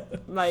 They're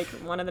like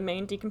one of the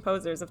main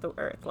decomposers of the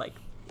earth. Like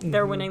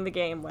they're winning the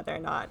game whether or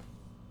not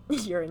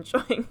you're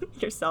enjoying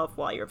yourself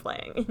while you're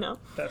playing,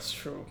 That's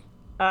true.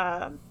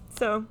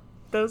 So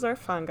those are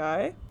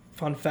fungi.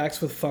 Fun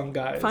facts with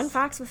fungi. Fun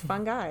facts with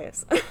fungi.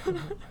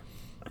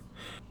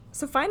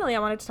 So finally, I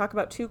wanted to talk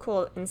about 2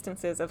 cool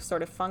instances of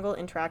sort of fungal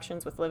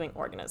interactions with living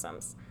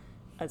organisms,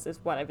 as is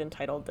what I've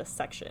entitled this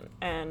section.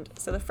 And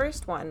so the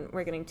first one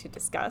we're going to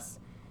discuss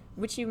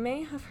which you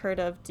may have heard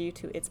of due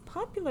to its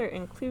popular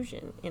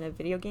inclusion in a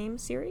video game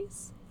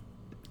series.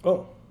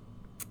 Oh,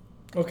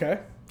 okay.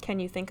 Can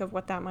you think of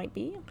what that might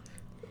be?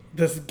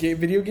 This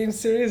video game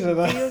series or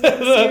the Video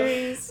game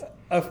series,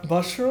 a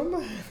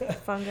mushroom?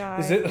 fungi,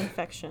 Is it-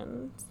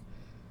 infections.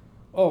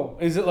 Oh,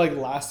 is it like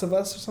Last of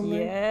Us or something?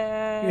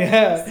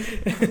 Yes.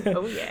 Yeah.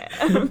 Oh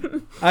yeah.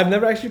 I've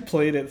never actually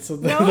played it, so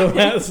No?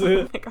 that's Oh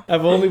it. my God.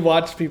 I've only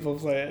watched people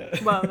play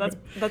it. Well,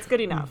 that's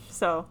good enough.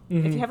 So,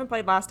 if Mhm. you haven't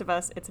played Last of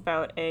Us, it's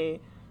about a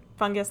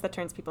fungus that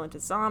turns people into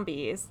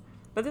zombies.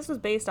 But this was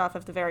based off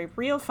of the very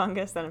real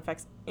fungus that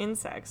infects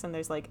insects, and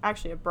there's like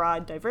actually a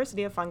broad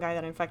diversity of fungi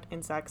that infect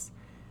insects.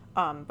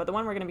 But the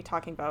one we're going to be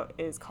talking about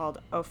is called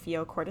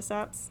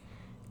Ophiocordyceps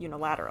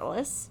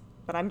unilateralis.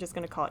 But I'm just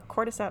going to call it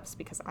cordyceps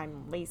because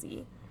I'm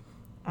lazy.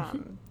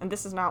 And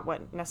this is not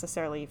what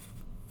necessarily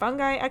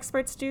fungi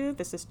experts do.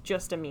 This is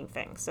just a meme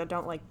thing. So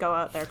don't like go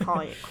out there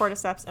calling it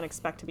cordyceps and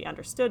expect to be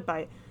understood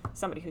by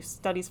somebody who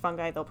studies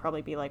fungi. They'll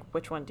probably be like,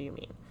 which one do you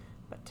mean?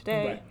 But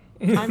today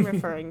I'm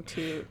referring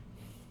to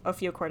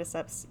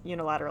Ophiocordyceps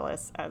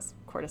unilateralis as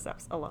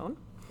cordyceps alone.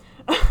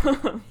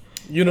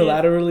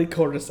 Unilaterally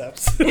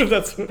cordyceps.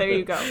 That's There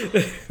you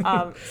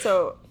go.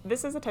 So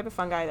this is a type of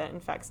fungi that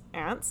infects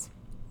ants.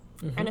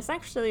 And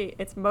essentially,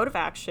 its mode of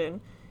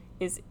action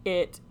is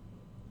it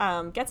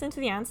gets into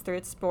the ants through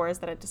its spores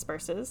that it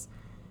disperses,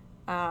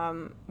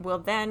 will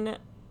then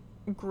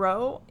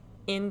grow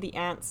in the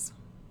ant's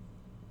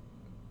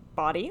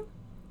body,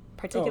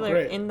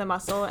 particularly in the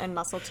muscle and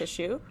muscle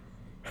tissue.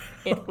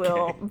 It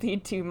will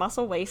lead to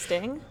muscle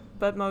wasting,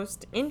 but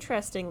most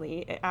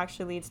interestingly, it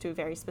actually leads to a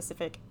very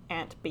specific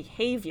ant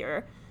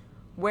behavior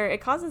where it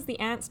causes the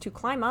ants to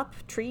climb up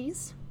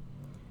trees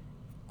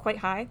quite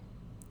high,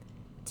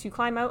 to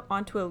climb out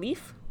onto a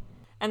leaf,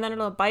 and then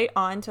it'll bite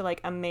onto like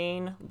a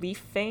main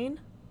leaf vein,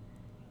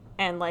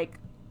 and like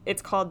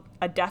it's called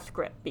a death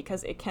grip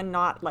because it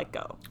cannot let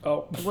go.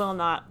 Oh. Will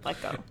not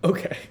let go.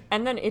 Okay.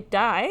 And then it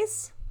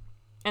dies,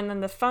 and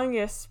then the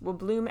fungus will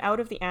bloom out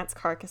of the ant's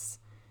carcass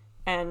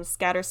and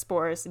scatter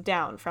spores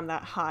down from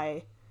that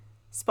high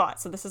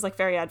spot. So this is like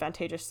very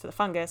advantageous to the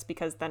fungus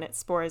because then its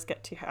spores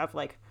get to have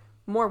like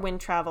more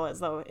wind travel as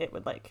though it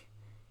would like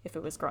if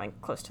it was growing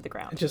close to the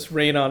ground. Just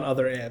rain on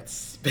other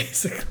ants,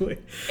 basically.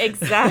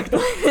 Exactly.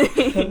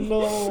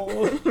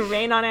 No.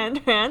 Rain on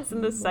ants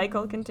and the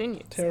cycle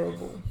continues.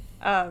 Terrible.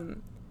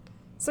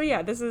 So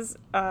yeah, this is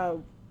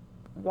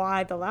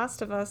why The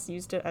Last of Us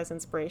used it as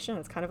inspiration.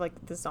 It's kind of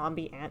like the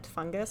zombie ant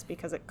fungus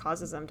because it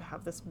causes them to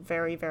have this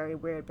very, very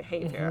weird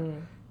behavior.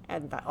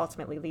 And that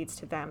ultimately leads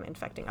to them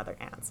infecting other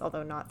ants,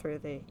 although not through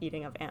the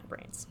eating of ant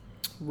brains.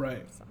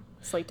 Right. So,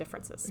 slight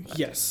differences. But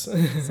Yes.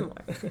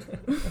 Similar.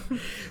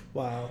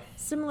 Wow.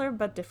 Similar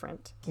but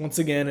different. Once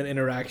again, an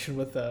interaction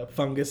with a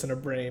fungus and a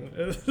brain.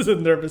 It's a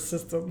nervous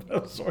system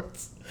of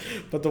sorts,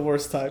 but the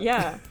worst type.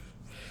 Yeah.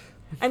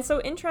 And so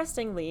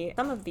interestingly,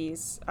 some of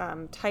these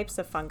types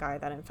of fungi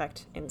that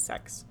infect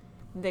insects,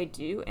 they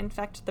do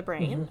infect the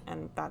brain,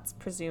 and that's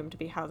presumed to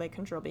be how they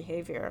control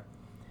behavior.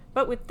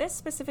 But with this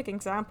specific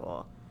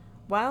example,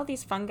 while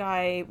these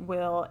fungi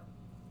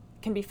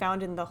can be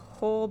found in the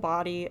whole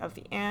body of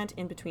the ant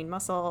in between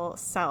muscle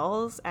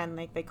cells, and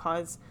like they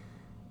cause,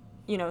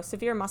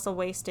 severe muscle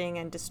wasting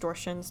and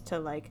distortions to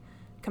like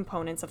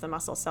components of the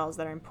muscle cells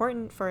that are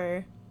important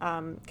for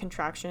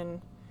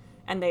contraction,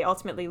 and they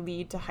ultimately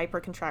lead to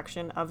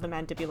hypercontraction of the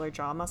mandibular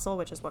jaw muscle,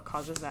 which is what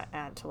causes that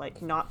ant to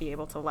like not be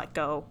able to let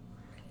go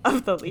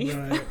of the leaf.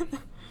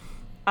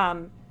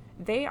 Right.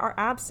 They are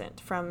absent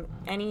from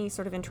any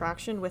sort of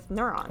interaction with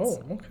neurons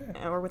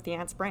or with the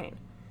ant's brain.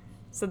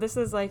 So this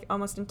is like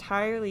almost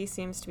entirely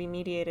seems to be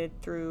mediated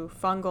through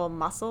fungal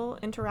muscle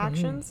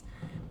interactions,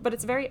 but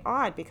it's very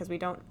odd because we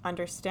don't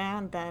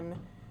understand then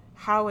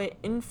how it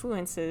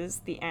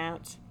influences the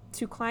ant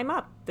to climb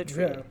up the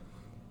tree.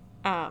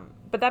 Yeah.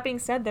 But that being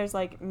said, there's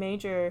like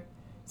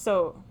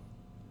so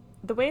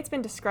the way it's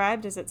been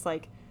described is it's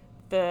like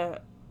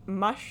the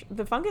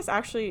fungus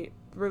actually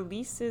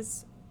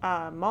releases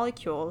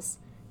molecules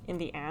in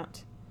the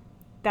ant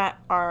that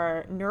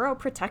are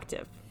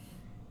neuroprotective.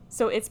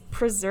 So it's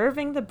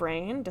preserving the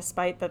brain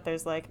despite that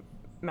there's like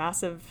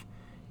massive,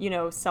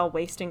 cell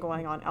wasting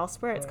going on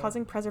elsewhere. It's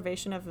causing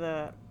preservation of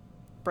the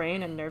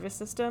brain and nervous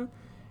system,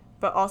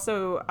 but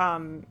also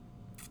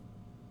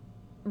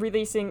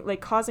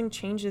causing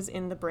changes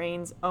in the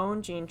brain's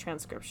own gene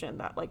transcription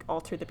that like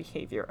alter the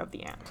behavior of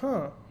the ant.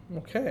 Huh.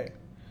 Okay.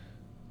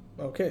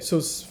 Okay. So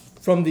it's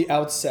from the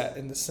outset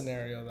in this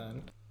scenario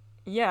then.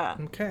 Yeah.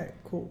 Okay.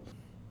 Cool.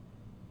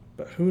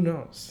 But who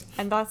knows?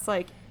 And that's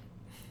like,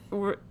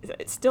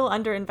 it's still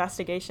under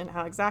investigation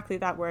how exactly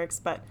that works,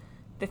 but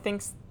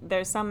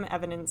there's some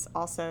evidence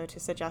also to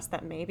suggest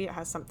that maybe it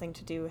has something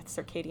to do with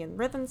circadian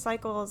rhythm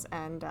cycles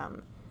and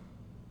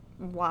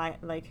why,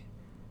 like,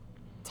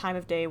 time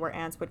of day where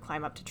ants would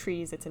climb up to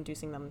trees, it's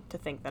inducing them to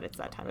think that it's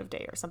that time of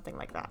day or something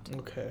like that.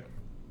 Okay.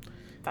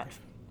 But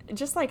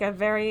just like a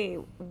very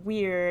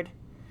weird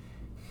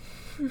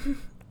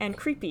and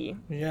creepy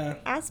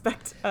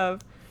aspect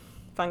of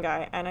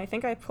fungi. And I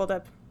think I pulled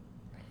up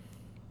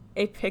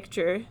a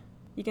picture.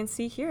 you can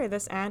see here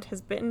this ant has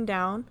bitten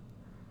down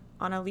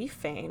on a leaf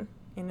vein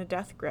in a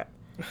death grip,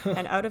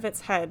 and out of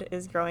its head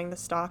is growing the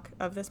stalk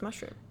of this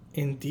mushroom.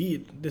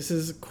 Indeed. This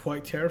is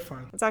quite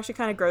terrifying. It actually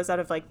kind of grows out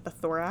of like the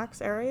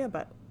thorax area,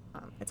 but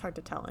it's hard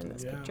to tell in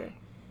this picture.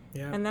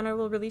 Yeah. And then it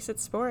will release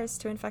its spores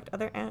to infect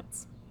other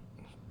ants.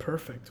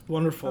 Perfect.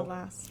 Wonderful.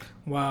 Alas.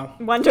 Wow.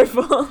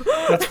 Wonderful.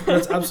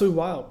 That's absolutely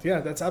wild. Yeah,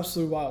 that's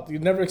absolutely wild.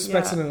 You'd never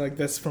expect something like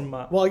this from...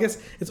 well, I guess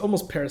it's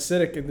almost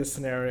parasitic in this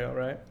scenario,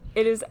 right?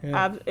 It is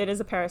it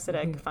is a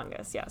parasitic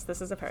fungus. Yes, this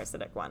is a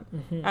parasitic one.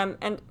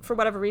 And for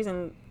whatever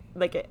reason,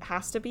 like it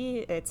has to be,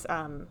 its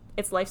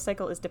life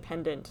cycle is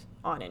dependent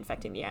on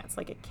infecting the ants.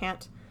 Like it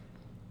can't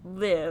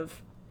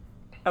live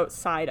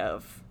outside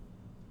of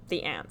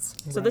the ants.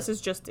 So this is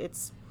just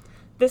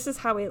this is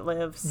how it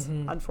lives,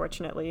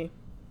 unfortunately.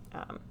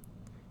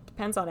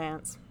 Depends on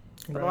ants.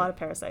 But a lot of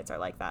parasites are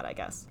like that, I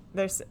guess.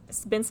 There's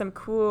been some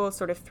cool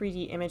sort of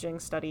 3D imaging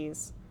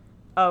studies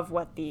of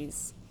what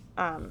these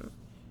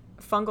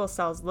fungal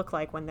cells look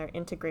like when they're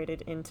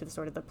integrated into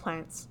sort of the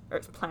plants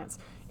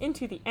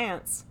into the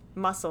ants'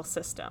 muscle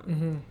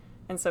system.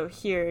 And so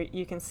here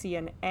you can see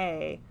an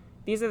A.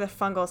 These are the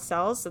fungal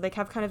cells. So they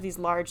have kind of these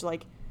large,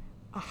 like,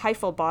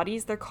 hyphal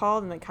bodies, they're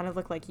called, and they kind of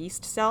look like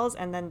yeast cells,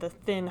 and then the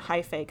thin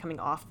hyphae coming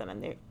off them,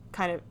 and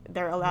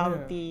they're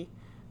allowed the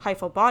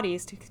hyphal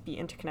bodies to be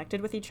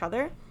interconnected with each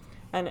other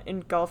and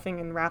engulfing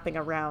and wrapping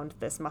around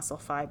this muscle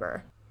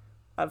fiber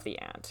of the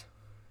ant.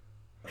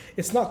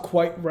 It's not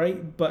quite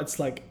right, but it's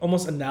like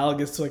almost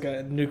analogous to like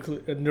a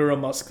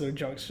neuromuscular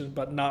junction,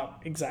 but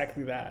not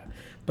exactly that.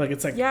 But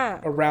it's like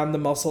around the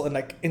muscle and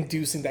like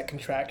inducing that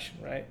contraction,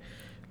 right?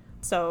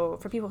 So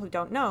for people who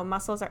don't know,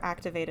 muscles are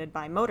activated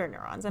by motor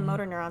neurons, and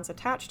motor neurons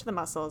attach to the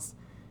muscles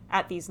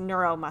at these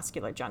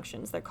neuromuscular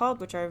junctions, they're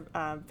called, which are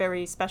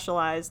very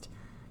specialized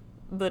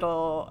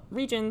little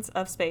regions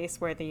of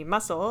space where the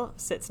muscle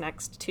sits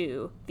next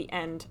to the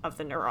end of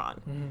the neuron.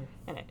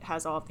 And it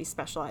has all of these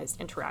specialized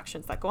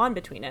interactions that go on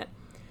between it.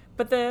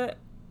 But the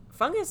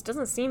fungus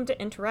doesn't seem to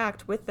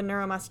interact with the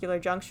neuromuscular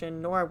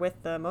junction nor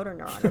with the motor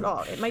neuron at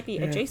all. It might be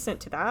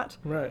adjacent to that,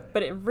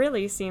 but it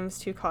really seems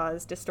to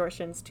cause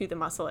distortions to the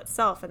muscle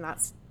itself, and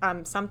that's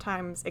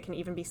sometimes it can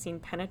even be seen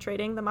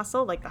penetrating the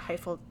muscle, like the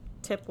hyphal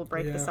tip will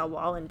break the cell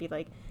wall and be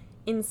like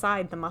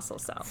inside the muscle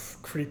cell.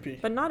 Creepy.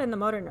 But not in the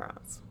motor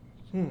neurons.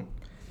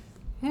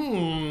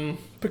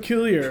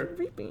 Peculiar.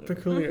 Creepy.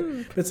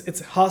 Peculiar.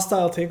 It's a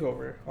hostile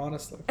takeover,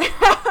 honestly.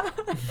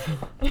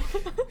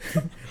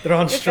 They're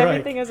on strike. If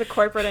everything is a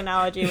corporate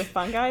analogy with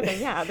fungi,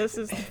 then this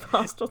is the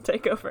hostile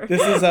takeover.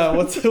 This is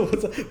what's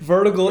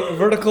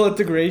vertical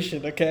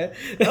integration, okay?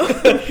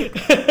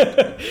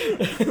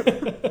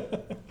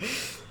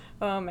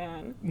 Oh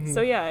man.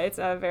 So it's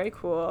very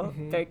cool,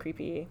 very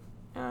creepy,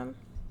 and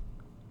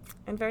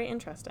very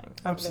interesting.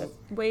 Absolutely.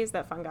 The ways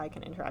that fungi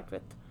can interact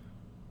with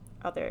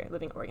other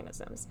living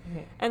organisms.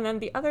 And then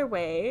the other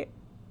way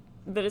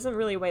that isn't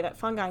really a way that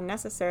fungi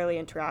necessarily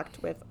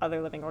interact with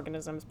other living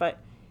organisms, but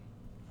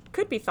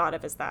could be thought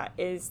of as that,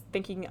 is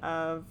thinking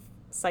of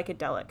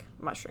psychedelic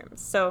mushrooms.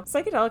 So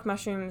psychedelic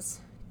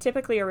mushrooms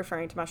typically are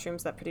referring to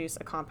mushrooms that produce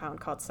a compound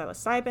called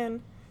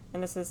psilocybin,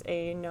 and this is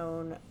a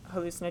known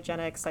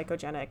hallucinogenic,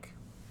 psychogenic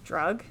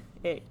drug.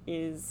 It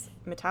is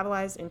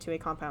metabolized into a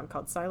compound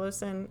called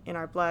psilocin in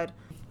our blood.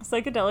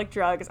 Psychedelic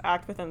drugs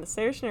act within the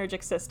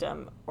serotonergic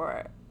system,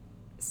 or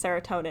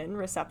serotonin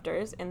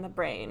receptors in the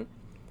brain,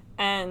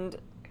 and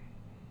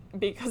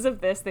because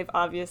of this, they've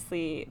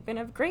obviously been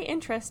of great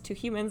interest to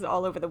humans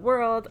all over the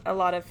world. A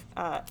lot of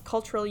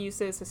cultural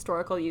uses,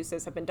 historical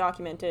uses have been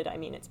documented. I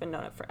mean, it's been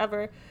known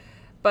forever,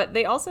 but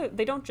they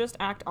don't just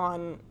act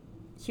on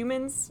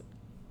humans.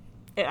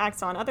 It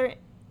acts on other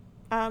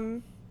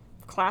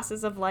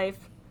classes of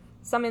life.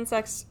 Some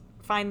insects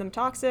find them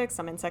toxic,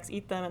 some insects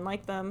eat them and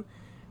like them.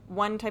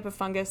 One type of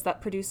fungus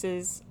that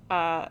produces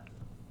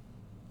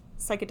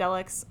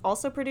psychedelics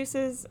also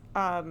produces,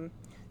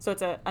 so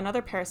it's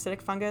another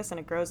parasitic fungus, and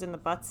it grows in the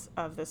butts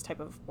of this type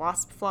of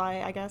wasp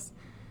fly, I guess.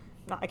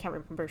 I can't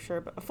remember sure,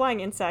 but a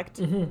flying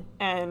insect,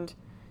 and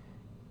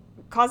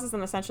causes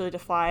them essentially to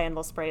fly, and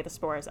will spray the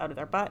spores out of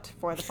their butt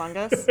for the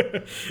fungus.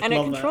 And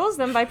it controls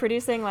them by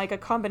producing like a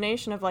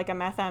combination of like a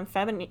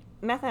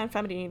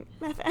methamphetamines,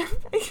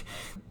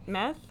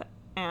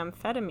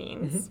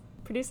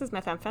 produces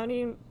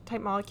methamphetamine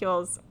type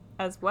molecules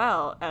as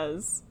well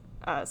as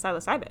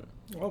psilocybin.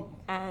 Oh.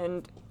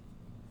 And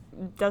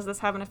does this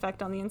have an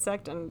effect on the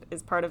insect and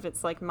is part of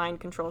its like mind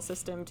control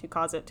system to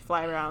cause it to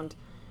fly around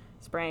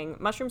spraying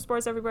mushroom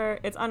spores everywhere?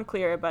 It's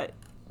unclear, but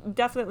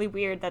definitely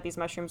weird that these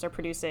mushrooms are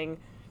producing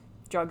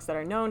drugs that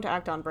are known to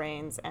act on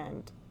brains,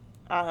 and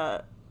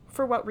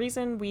for what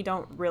reason we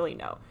don't really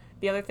know.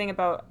 The other thing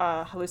about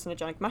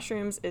hallucinogenic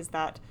mushrooms is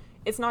that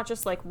it's not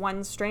just like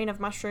one strain of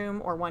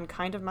mushroom or one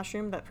kind of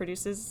mushroom that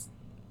produces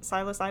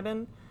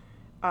psilocybin.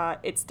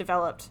 It's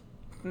developed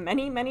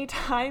many, many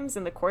times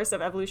in the course of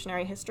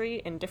evolutionary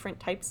history in different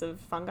types of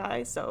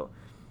fungi. So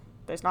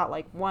there's not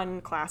like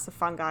one class of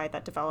fungi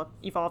that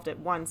evolved at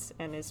once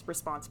and is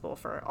responsible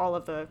for all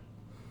of the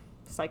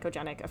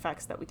psychogenic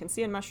effects that we can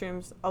see in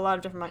mushrooms. A lot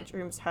of different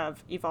mushrooms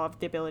have evolved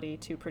the ability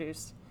to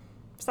produce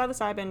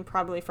psilocybin,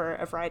 probably for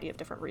a variety of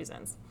different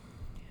reasons,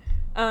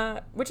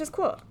 which is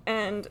cool.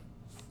 And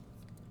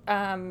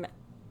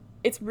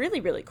it's really,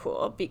 really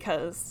cool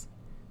because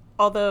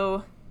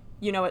although,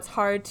 it's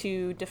hard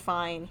to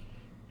define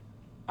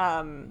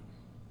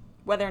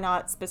whether or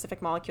not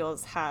specific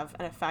molecules have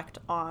an effect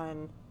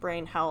on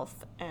brain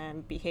health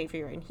and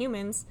behavior in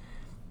humans,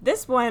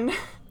 this one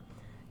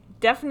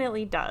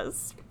definitely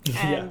does.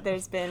 And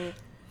there's been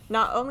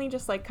not only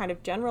just like kind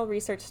of general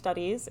research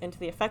studies into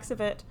the effects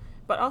of it,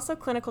 but also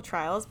clinical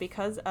trials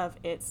because of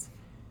its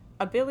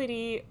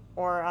ability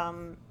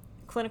or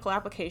clinical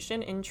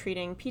application in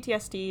treating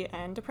PTSD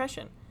and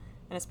depression,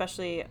 and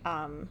especially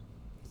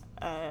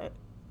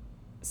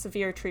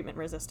severe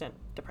treatment-resistant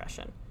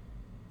depression.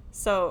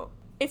 So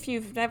if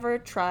you've never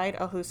tried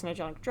a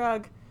hallucinogenic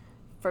drug,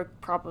 for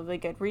probably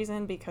good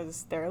reason,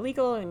 because they're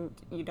illegal and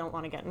you don't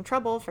want to get in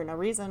trouble for no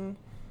reason,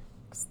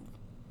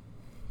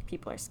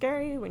 people are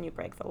scary when you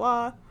break the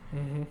law,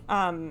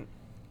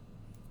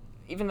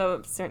 even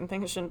though certain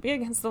things shouldn't be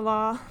against the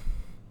law,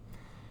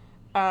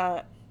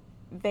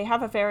 they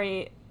have a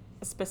very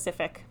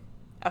specific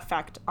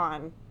effect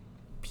on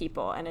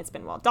people, and it's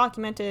been well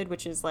documented,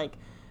 which is like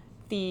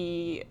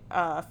the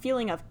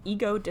feeling of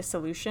ego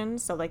dissolution,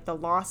 so like the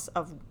loss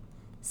of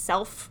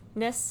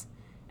selfness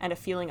and a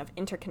feeling of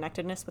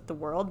interconnectedness with the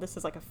world. This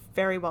is like a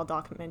very well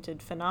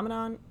documented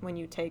phenomenon when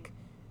you take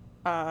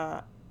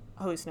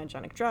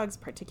hallucinogenic drugs,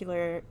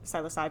 particular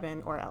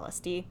psilocybin or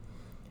LSD.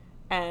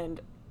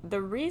 And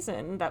the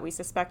reason that we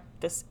suspect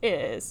this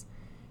is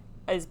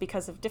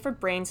because of different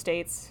brain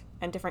states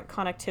and different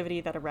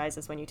connectivity that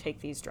arises when you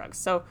take these drugs.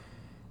 So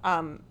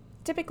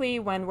typically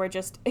when we're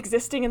just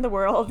existing in the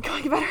world,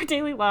 going about our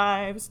daily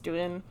lives,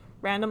 doing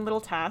random little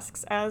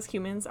tasks as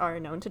humans are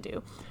known to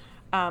do,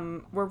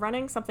 we're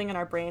running something in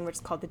our brain which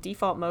is called the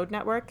default mode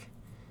network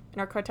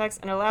in our cortex,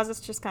 and it allows us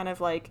to just kind of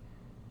like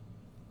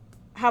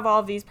have all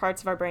of these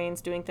parts of our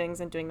brains doing things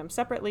and doing them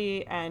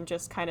separately and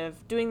just kind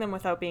of doing them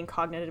without being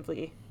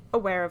cognitively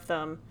aware of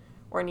them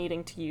or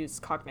needing to use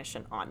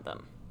cognition on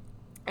them.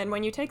 And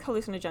when you take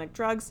hallucinogenic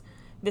drugs,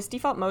 this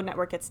default mode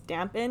network gets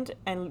dampened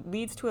and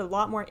leads to a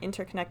lot more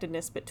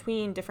interconnectedness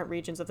between different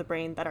regions of the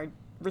brain that are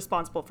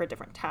responsible for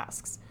different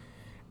tasks.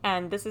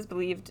 And this is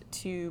believed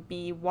to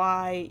be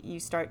why you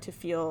start to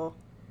feel,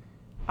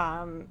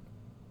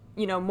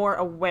 more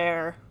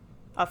aware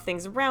of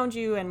things around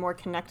you and more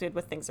connected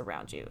with things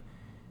around you.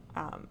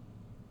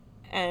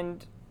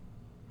 And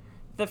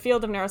the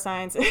field of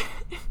neuroscience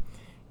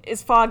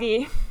is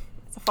foggy.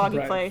 It's a foggy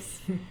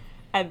place.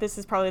 And this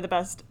is probably the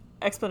best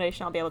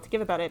explanation I'll be able to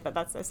give about it, but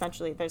that's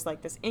essentially, there's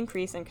like this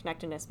increase in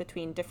connectedness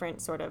between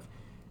different sort of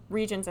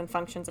regions and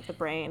functions of the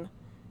brain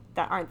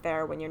that aren't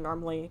there when you're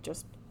normally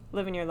just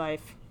living your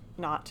life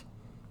not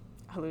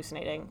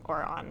hallucinating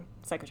or on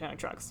psychogenic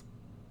drugs.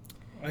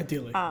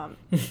 Ideally.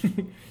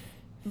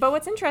 But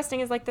what's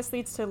interesting is like this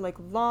leads to like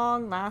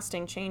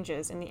long-lasting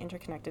changes in the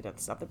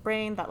interconnectedness of the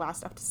brain that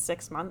last up to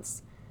 6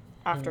 months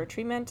after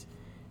treatment.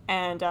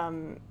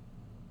 And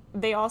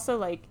they also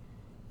like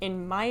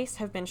in mice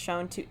have been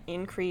shown to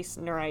increase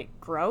neurite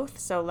growth.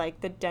 So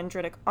like the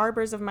dendritic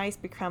arbors of mice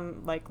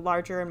become like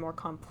larger and more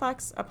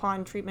complex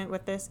upon treatment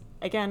with this,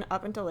 again,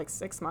 up until like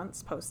 6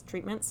 months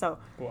post-treatment. So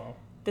wow.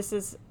 This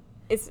is,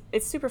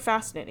 it's super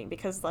fascinating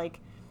because like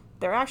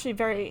there are actually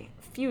very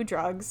few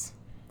drugs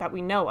that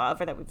we know of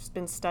or that we've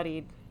been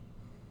studied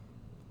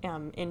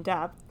in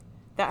depth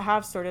that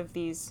have sort of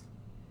these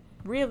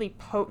really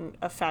potent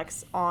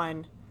effects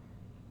on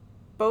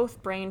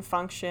both brain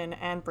function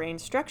and brain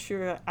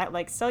structure at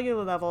like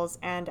cellular levels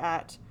and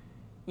at,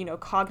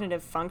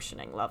 cognitive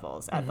functioning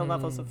levels, at the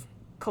levels of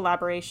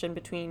collaboration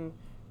between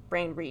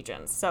brain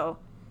regions. So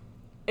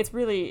it's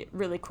really,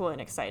 really cool and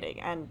exciting.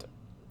 And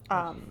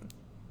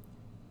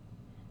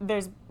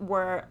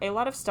were a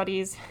lot of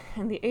studies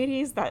in the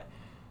 80s that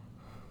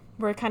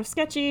were kind of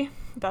sketchy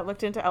that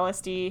looked into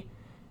LSD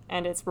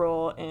and its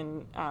role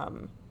in,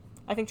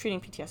 I think, treating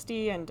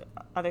PTSD and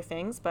other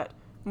things. But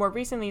more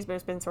recently,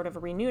 there's been sort of a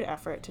renewed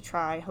effort to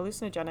try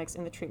hallucinogenics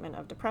in the treatment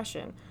of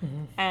depression.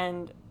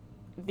 And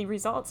the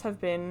results have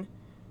been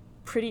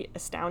pretty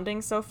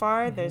astounding so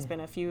far. There's been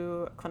a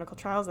few clinical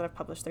trials that have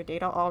published their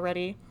data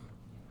already.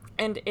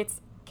 And it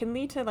can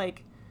lead to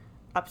like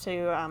up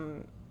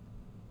to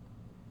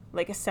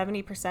like a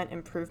 70%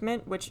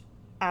 improvement, which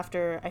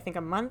after I think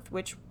a month,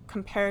 which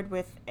compared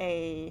with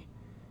a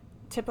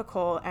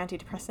typical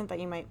antidepressant that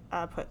you might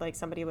put like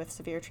somebody with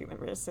severe treatment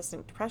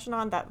resistant depression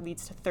on, that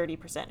leads to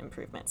 30%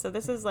 improvement. So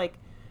this is like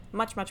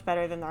much, much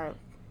better than our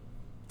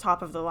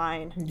top of the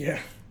line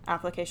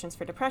applications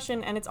for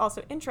depression. And it's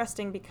also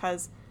interesting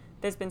because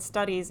there's been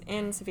studies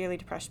in severely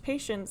depressed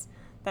patients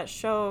that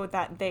show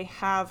that they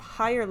have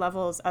higher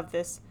levels of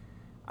this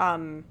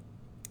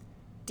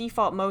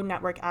default mode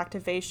network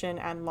activation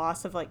and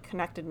loss of like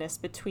connectedness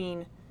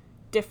between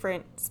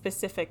different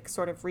specific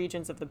sort of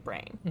regions of the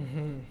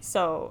brain.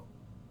 So,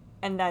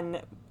 and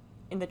then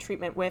in the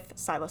treatment with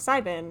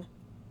psilocybin,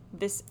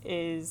 this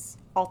is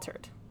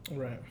altered.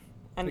 Right.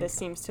 And this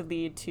seems to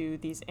lead to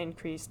these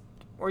increased,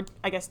 or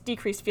I guess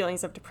decreased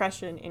feelings of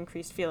depression,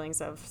 increased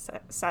feelings of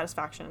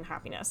satisfaction and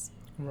happiness.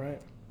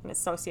 Right. And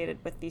associated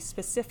with these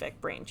specific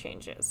brain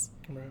changes.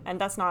 Right.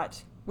 And that's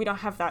not, we don't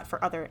have that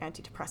for other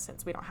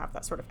antidepressants. We don't have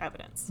that sort of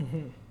evidence.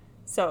 Mm-hmm.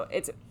 So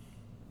it's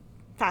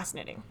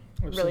fascinating,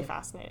 Absolutely. really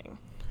fascinating.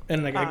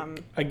 And like,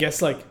 I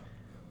guess like,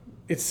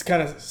 it's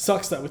kind of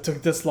sucks that it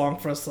took this long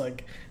for us to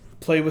like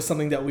play with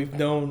something that we've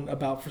known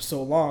about for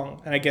so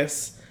long. And I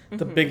guess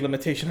the big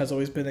limitation has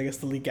always been, I guess,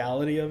 the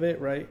legality of it,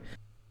 right?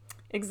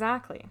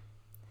 Exactly.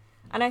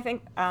 And I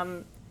think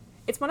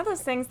it's one of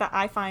those things that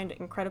I find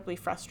incredibly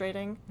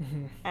frustrating.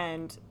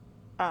 And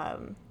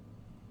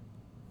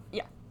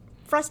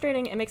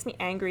frustrating. It makes me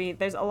angry.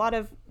 There's a lot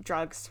of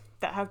drugs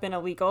that have been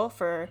illegal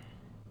for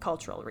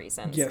cultural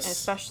reasons, yes. and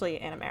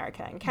especially in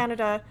America and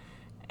Canada.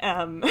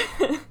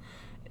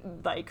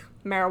 Like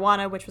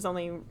marijuana, which was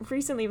only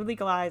recently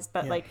legalized,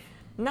 but like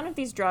none of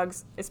these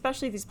drugs,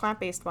 especially these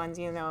plant-based ones,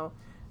 you know,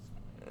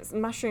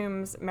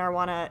 mushrooms,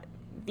 marijuana,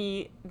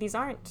 these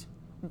aren't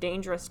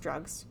dangerous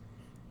drugs.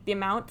 The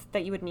amount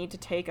that you would need to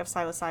take of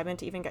psilocybin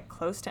to even get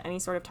close to any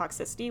sort of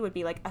toxicity would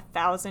be like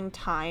 1,000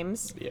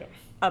 times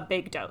a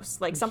big dose.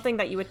 Like something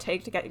that you would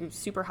take to get you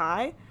super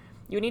high,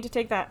 you would need to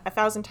take that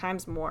 1,000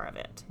 times more of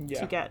it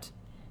to get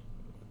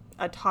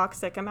a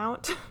toxic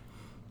amount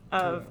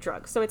of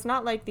drugs. So it's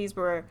not like these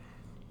were,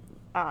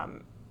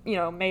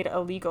 made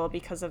illegal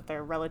because of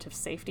their relative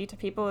safety to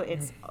people.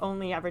 It's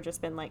only ever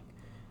just been like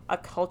a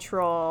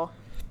cultural...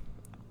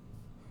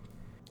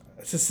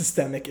 It's a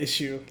systemic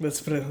issue.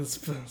 Let's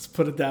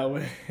put it that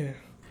way. Yeah.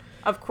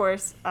 Of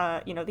course,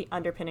 the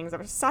underpinnings of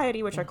our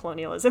society, which are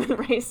colonialism and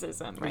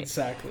racism, right?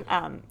 Exactly.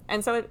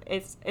 And so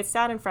it's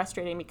sad and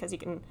frustrating because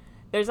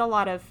there's a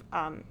lot of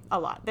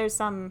there are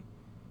some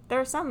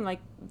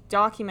like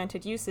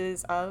documented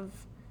uses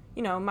of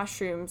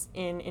mushrooms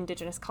in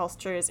indigenous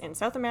cultures in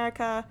South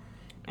America,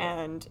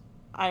 and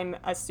I'm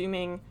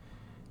assuming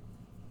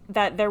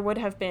that there would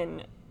have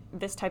been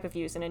this type of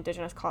use in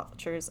indigenous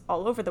cultures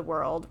all over the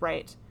world,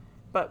 right?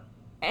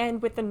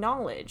 And with the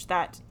knowledge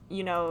that,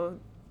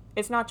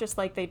 it's not just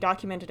like they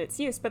documented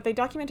its use, but they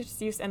documented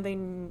its use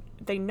and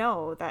they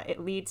know that it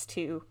leads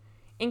to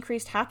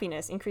increased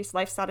happiness, increased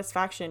life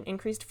satisfaction,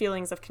 increased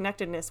feelings of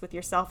connectedness with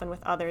yourself and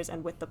with others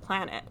and with the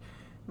planet,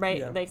 right?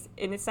 Yeah. Like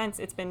in a sense,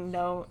 it's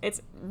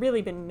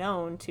really been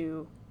known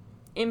to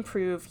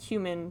improve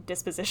human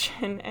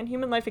disposition and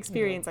human life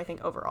experience, I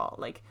think, overall.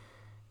 Like,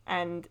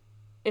 and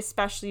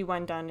especially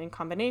when done in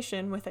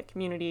combination with a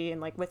community and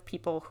like with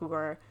people who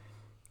are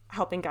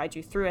helping guide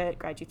you through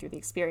the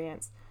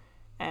experience.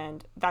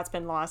 And that's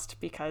been lost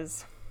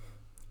because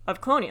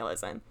of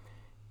colonialism.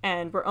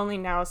 And we're only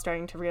now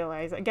starting to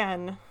realize,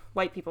 again,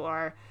 white people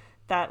are,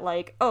 that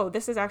like, oh,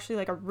 this is actually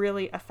like a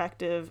really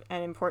effective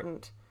and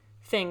important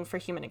thing for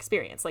human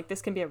experience. Like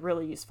this can be a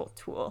really useful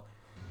tool.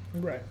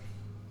 Right.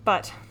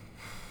 But.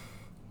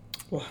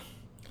 Well,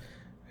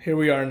 here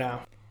we are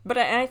now. But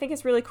I think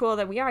it's really cool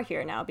that we are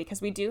here now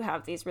because we do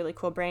have these really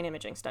cool brain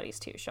imaging studies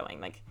too,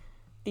 showing like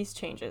these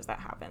changes that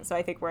happen. So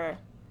I think we're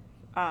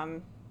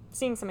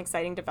seeing some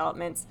exciting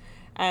developments.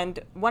 And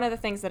one of the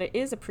things that it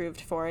is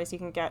approved for is you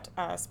can get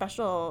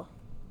special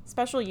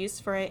use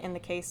for it in the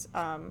case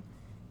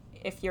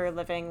if you're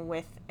living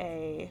with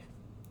a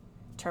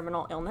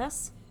terminal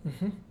illness.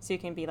 So you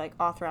can be like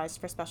authorized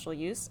for special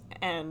use.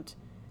 And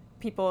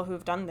people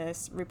who've done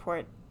this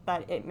report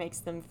that it makes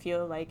them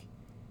feel like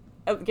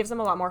it gives them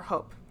a lot more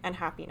hope and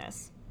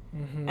happiness.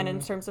 And in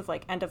terms of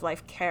like end of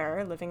life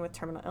care, living with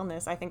terminal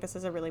illness, I think this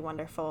is a really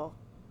wonderful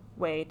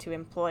way to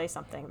employ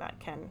something that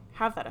can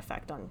have that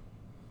effect on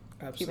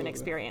human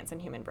experience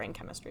and human brain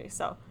chemistry.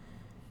 So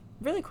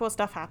really cool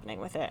stuff happening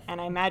with it.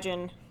 And I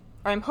imagine,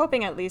 or I'm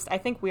hoping at least, I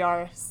think we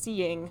are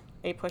seeing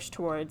a push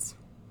towards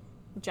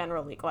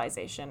general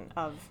legalization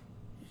of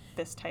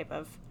this type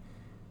of,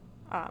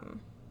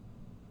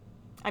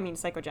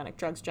 psychogenic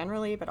drugs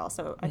generally, but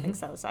also I think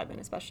psilocybin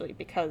especially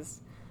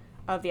because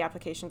of the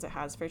applications it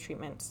has for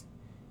treatment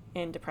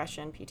in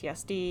depression,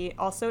 PTSD,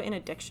 also in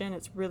addiction.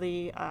 It's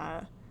really,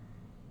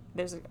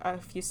 there's a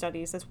few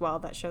studies as well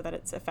that show that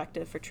it's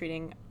effective for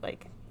treating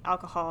like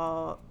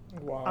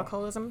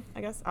alcoholism,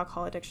 I guess,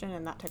 alcohol addiction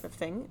and that type of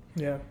thing.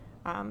 Yeah.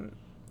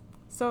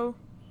 So,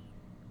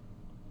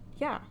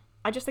 yeah,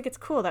 I just think it's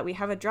cool that we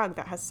have a drug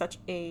that has such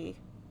a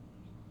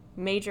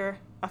major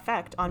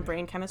effect on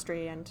brain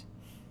chemistry and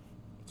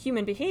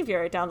human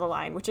behavior down the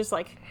line, which is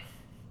like,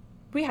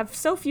 we have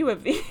so few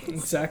of these.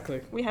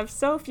 Exactly. We have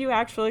so few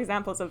actual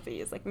examples of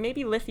these. Like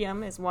maybe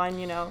lithium is one,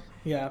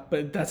 Yeah,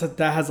 but that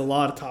has a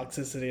lot of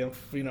toxicity of,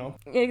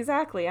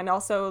 Exactly. And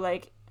also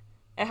like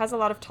it has a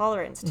lot of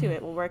tolerance too.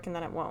 It will work and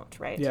then it won't,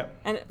 right? Yeah.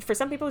 And for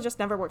some people it just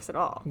never works at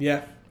all.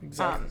 Yeah,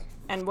 exactly.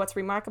 And what's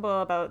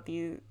remarkable about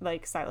the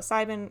like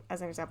psilocybin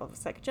as an example of a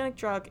psychogenic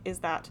drug is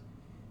that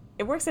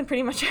it works in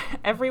pretty much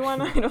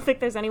everyone. I don't think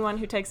there's anyone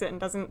who takes it and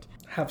doesn't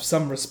have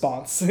some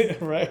response,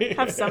 right?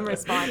 Have some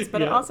response,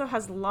 but it also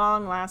has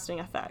long-lasting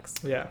effects.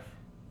 Yeah.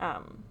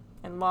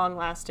 and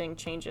long-lasting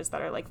changes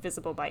that are like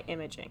visible by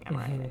imaging,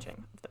 MRI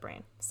imaging of the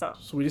brain. So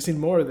we just need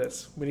more of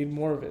this. We need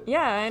more of it.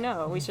 Yeah, I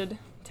know. We should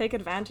take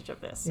advantage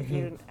of this.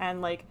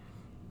 And like,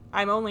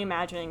 I'm only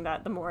imagining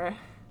that the more,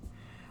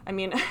 I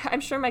mean,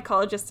 I'm sure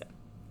mycologists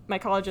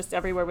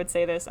everywhere would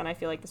say this, and I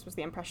feel like this was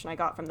the impression I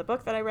got from the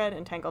book that I read,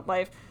 Entangled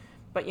Life.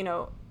 But, you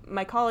know,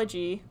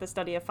 mycology, the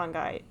study of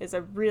fungi, is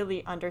a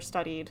really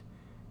understudied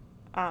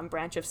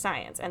branch of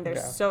science, and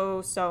there's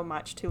so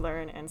much to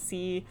learn and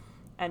see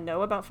and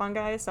know about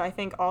fungi. So I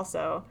think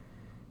also,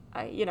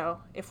 you know,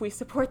 if we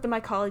support the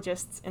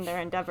mycologists in their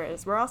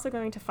endeavors, we're also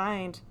going to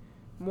find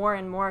more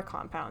and more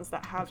compounds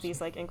that have these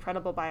like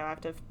incredible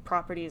bioactive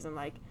properties and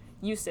like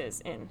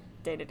uses in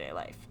day-to-day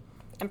life.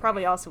 And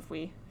probably also if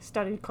we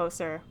studied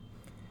closer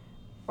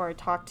or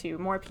talked to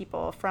more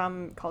people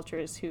from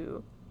cultures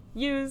who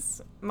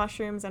use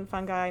mushrooms and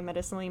fungi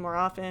medicinally more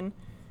often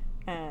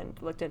and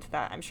looked into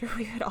that, I'm sure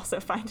we could also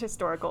find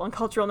historical and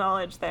cultural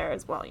knowledge there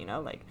as well, you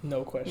know, like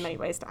no question, many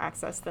ways to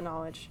access the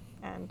knowledge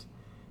and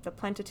the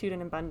plenitude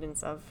and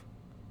abundance of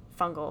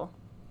fungal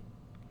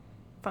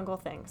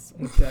things.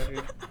 Exactly.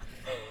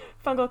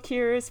 Fungal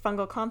cures,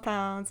 fungal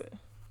compounds,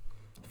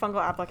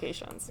 fungal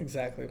applications.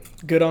 Exactly.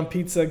 Good on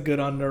pizza,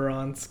 good on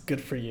neurons, good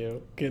for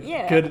you. Good,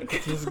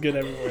 just good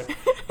everywhere.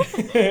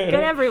 Good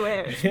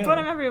everywhere. Yeah. Put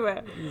them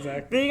everywhere.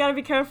 Exactly. Then you gotta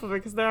be careful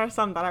because there are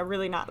some that are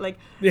really not, like,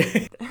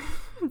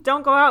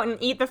 don't go out and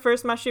eat the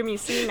first mushroom you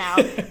see now.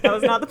 That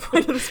was not the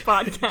point of this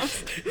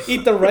podcast.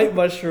 Eat the right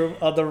mushroom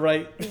on the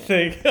right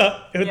thing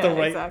with the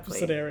right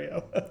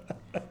scenario.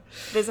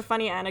 There's a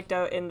funny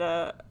anecdote in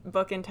the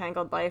book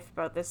Entangled Life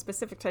about this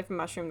specific type of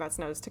mushroom that's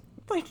known to,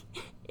 like,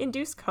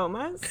 induce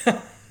comas.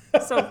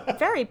 So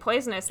very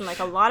poisonous in, like,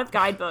 a lot of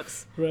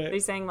guidebooks. Right. They're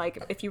saying,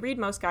 like, if you read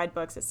most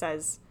guidebooks, it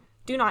says,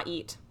 do not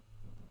eat,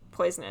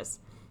 poisonous.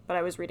 But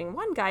I was reading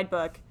one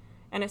guidebook,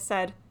 and it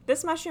said,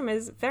 this mushroom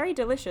is very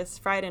delicious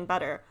fried in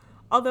butter,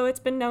 although it's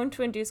been known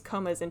to induce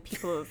comas in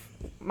people of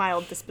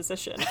mild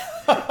disposition.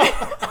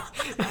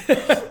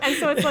 And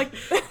so it's like,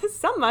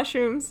 some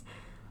mushrooms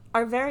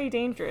are very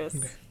dangerous,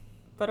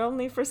 but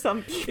only for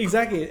some people.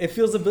 Exactly. It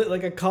feels a bit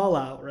like a call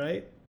out,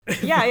 right?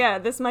 Yeah,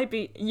 this might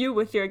be you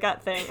with your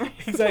gut thing.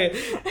 Exactly.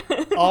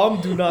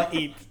 Do not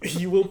eat.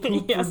 You will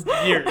poop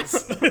for years.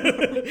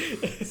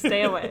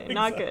 Stay away.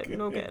 Not good.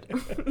 No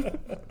good.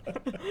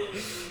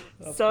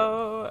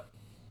 So,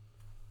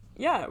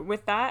 yeah,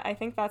 with that, I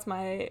think that's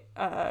my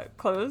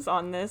close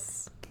on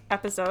this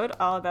episode,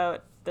 all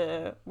about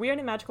the weird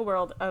and magical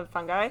world of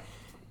fungi.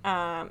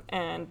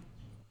 And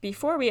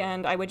before we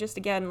end, I would just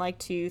again like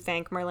to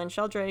thank Merlin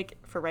Sheldrake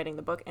for writing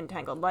the book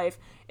Entangled Life.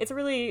 It's a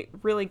really,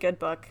 really good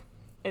book.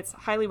 It's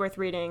highly worth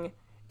reading.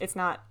 It's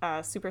not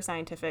super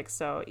scientific,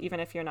 so even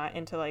if you're not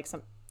into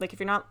if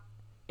you're not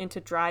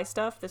into dry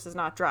stuff, this is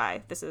not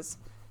dry. This is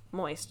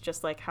moist,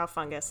 just like how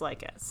fungus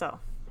like it. So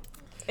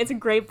it's a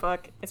great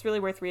book. It's really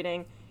worth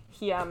reading.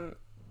 He,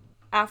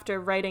 after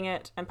writing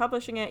it and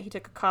publishing it, he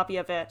took a copy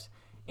of it,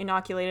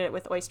 inoculated it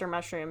with oyster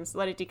mushrooms,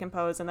 let it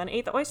decompose, and then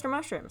ate the oyster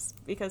mushrooms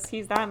because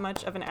he's that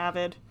much of an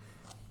avid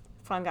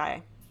fungi.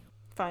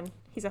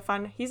 He's a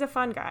fun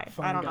guy.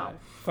 I don't know.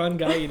 Fun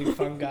guy eating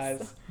fun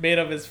guys. Made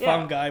of his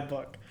fun guy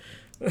book.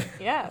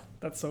 Yeah.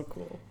 That's so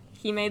cool.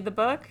 He made the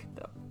book.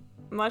 The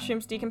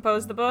mushrooms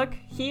decomposed the book.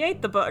 He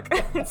ate the book.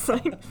 It's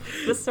like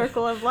the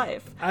circle of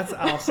life. That's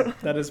awesome.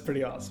 That is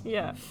pretty awesome.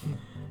 Yeah.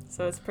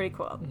 So it's pretty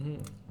cool.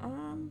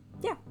 Mm-hmm.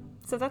 Yeah.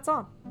 So that's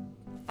all.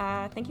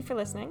 Thank you for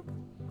listening.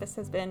 This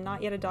has been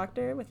Not Yet a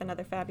Doctor with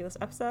another fabulous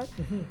episode.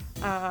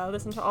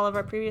 Listen to all of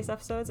our previous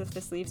episodes if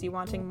this leaves you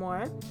wanting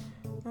more.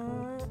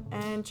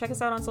 And check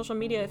us out on social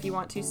media if you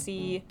want to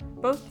see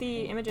both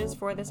the images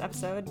for this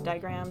episode,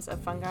 diagrams of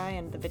fungi,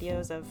 and the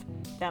videos of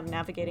them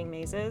navigating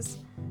mazes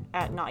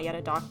at Not Yet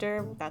a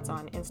Doctor. That's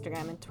on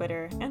Instagram and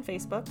Twitter and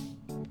Facebook.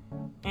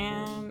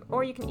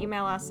 Or you can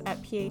email us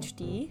at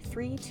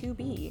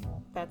phd32b.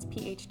 That's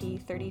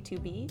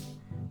phd32b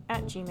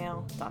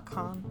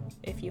 @gmail.com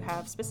if you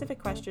have specific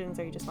questions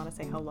or you just want to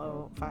say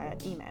hello via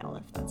email,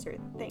 if that's your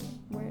thing.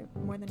 We're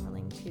more than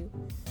willing to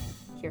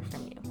hear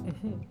from you.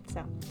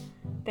 So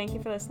thank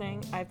you for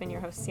listening. I've been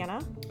your host,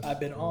 Sienna. I've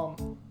been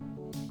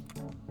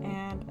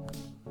and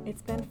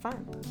it's been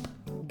fun,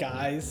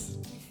 guys.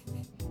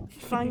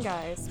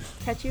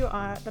 Catch you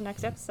on the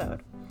next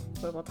episode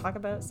where we'll talk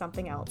about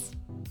something else.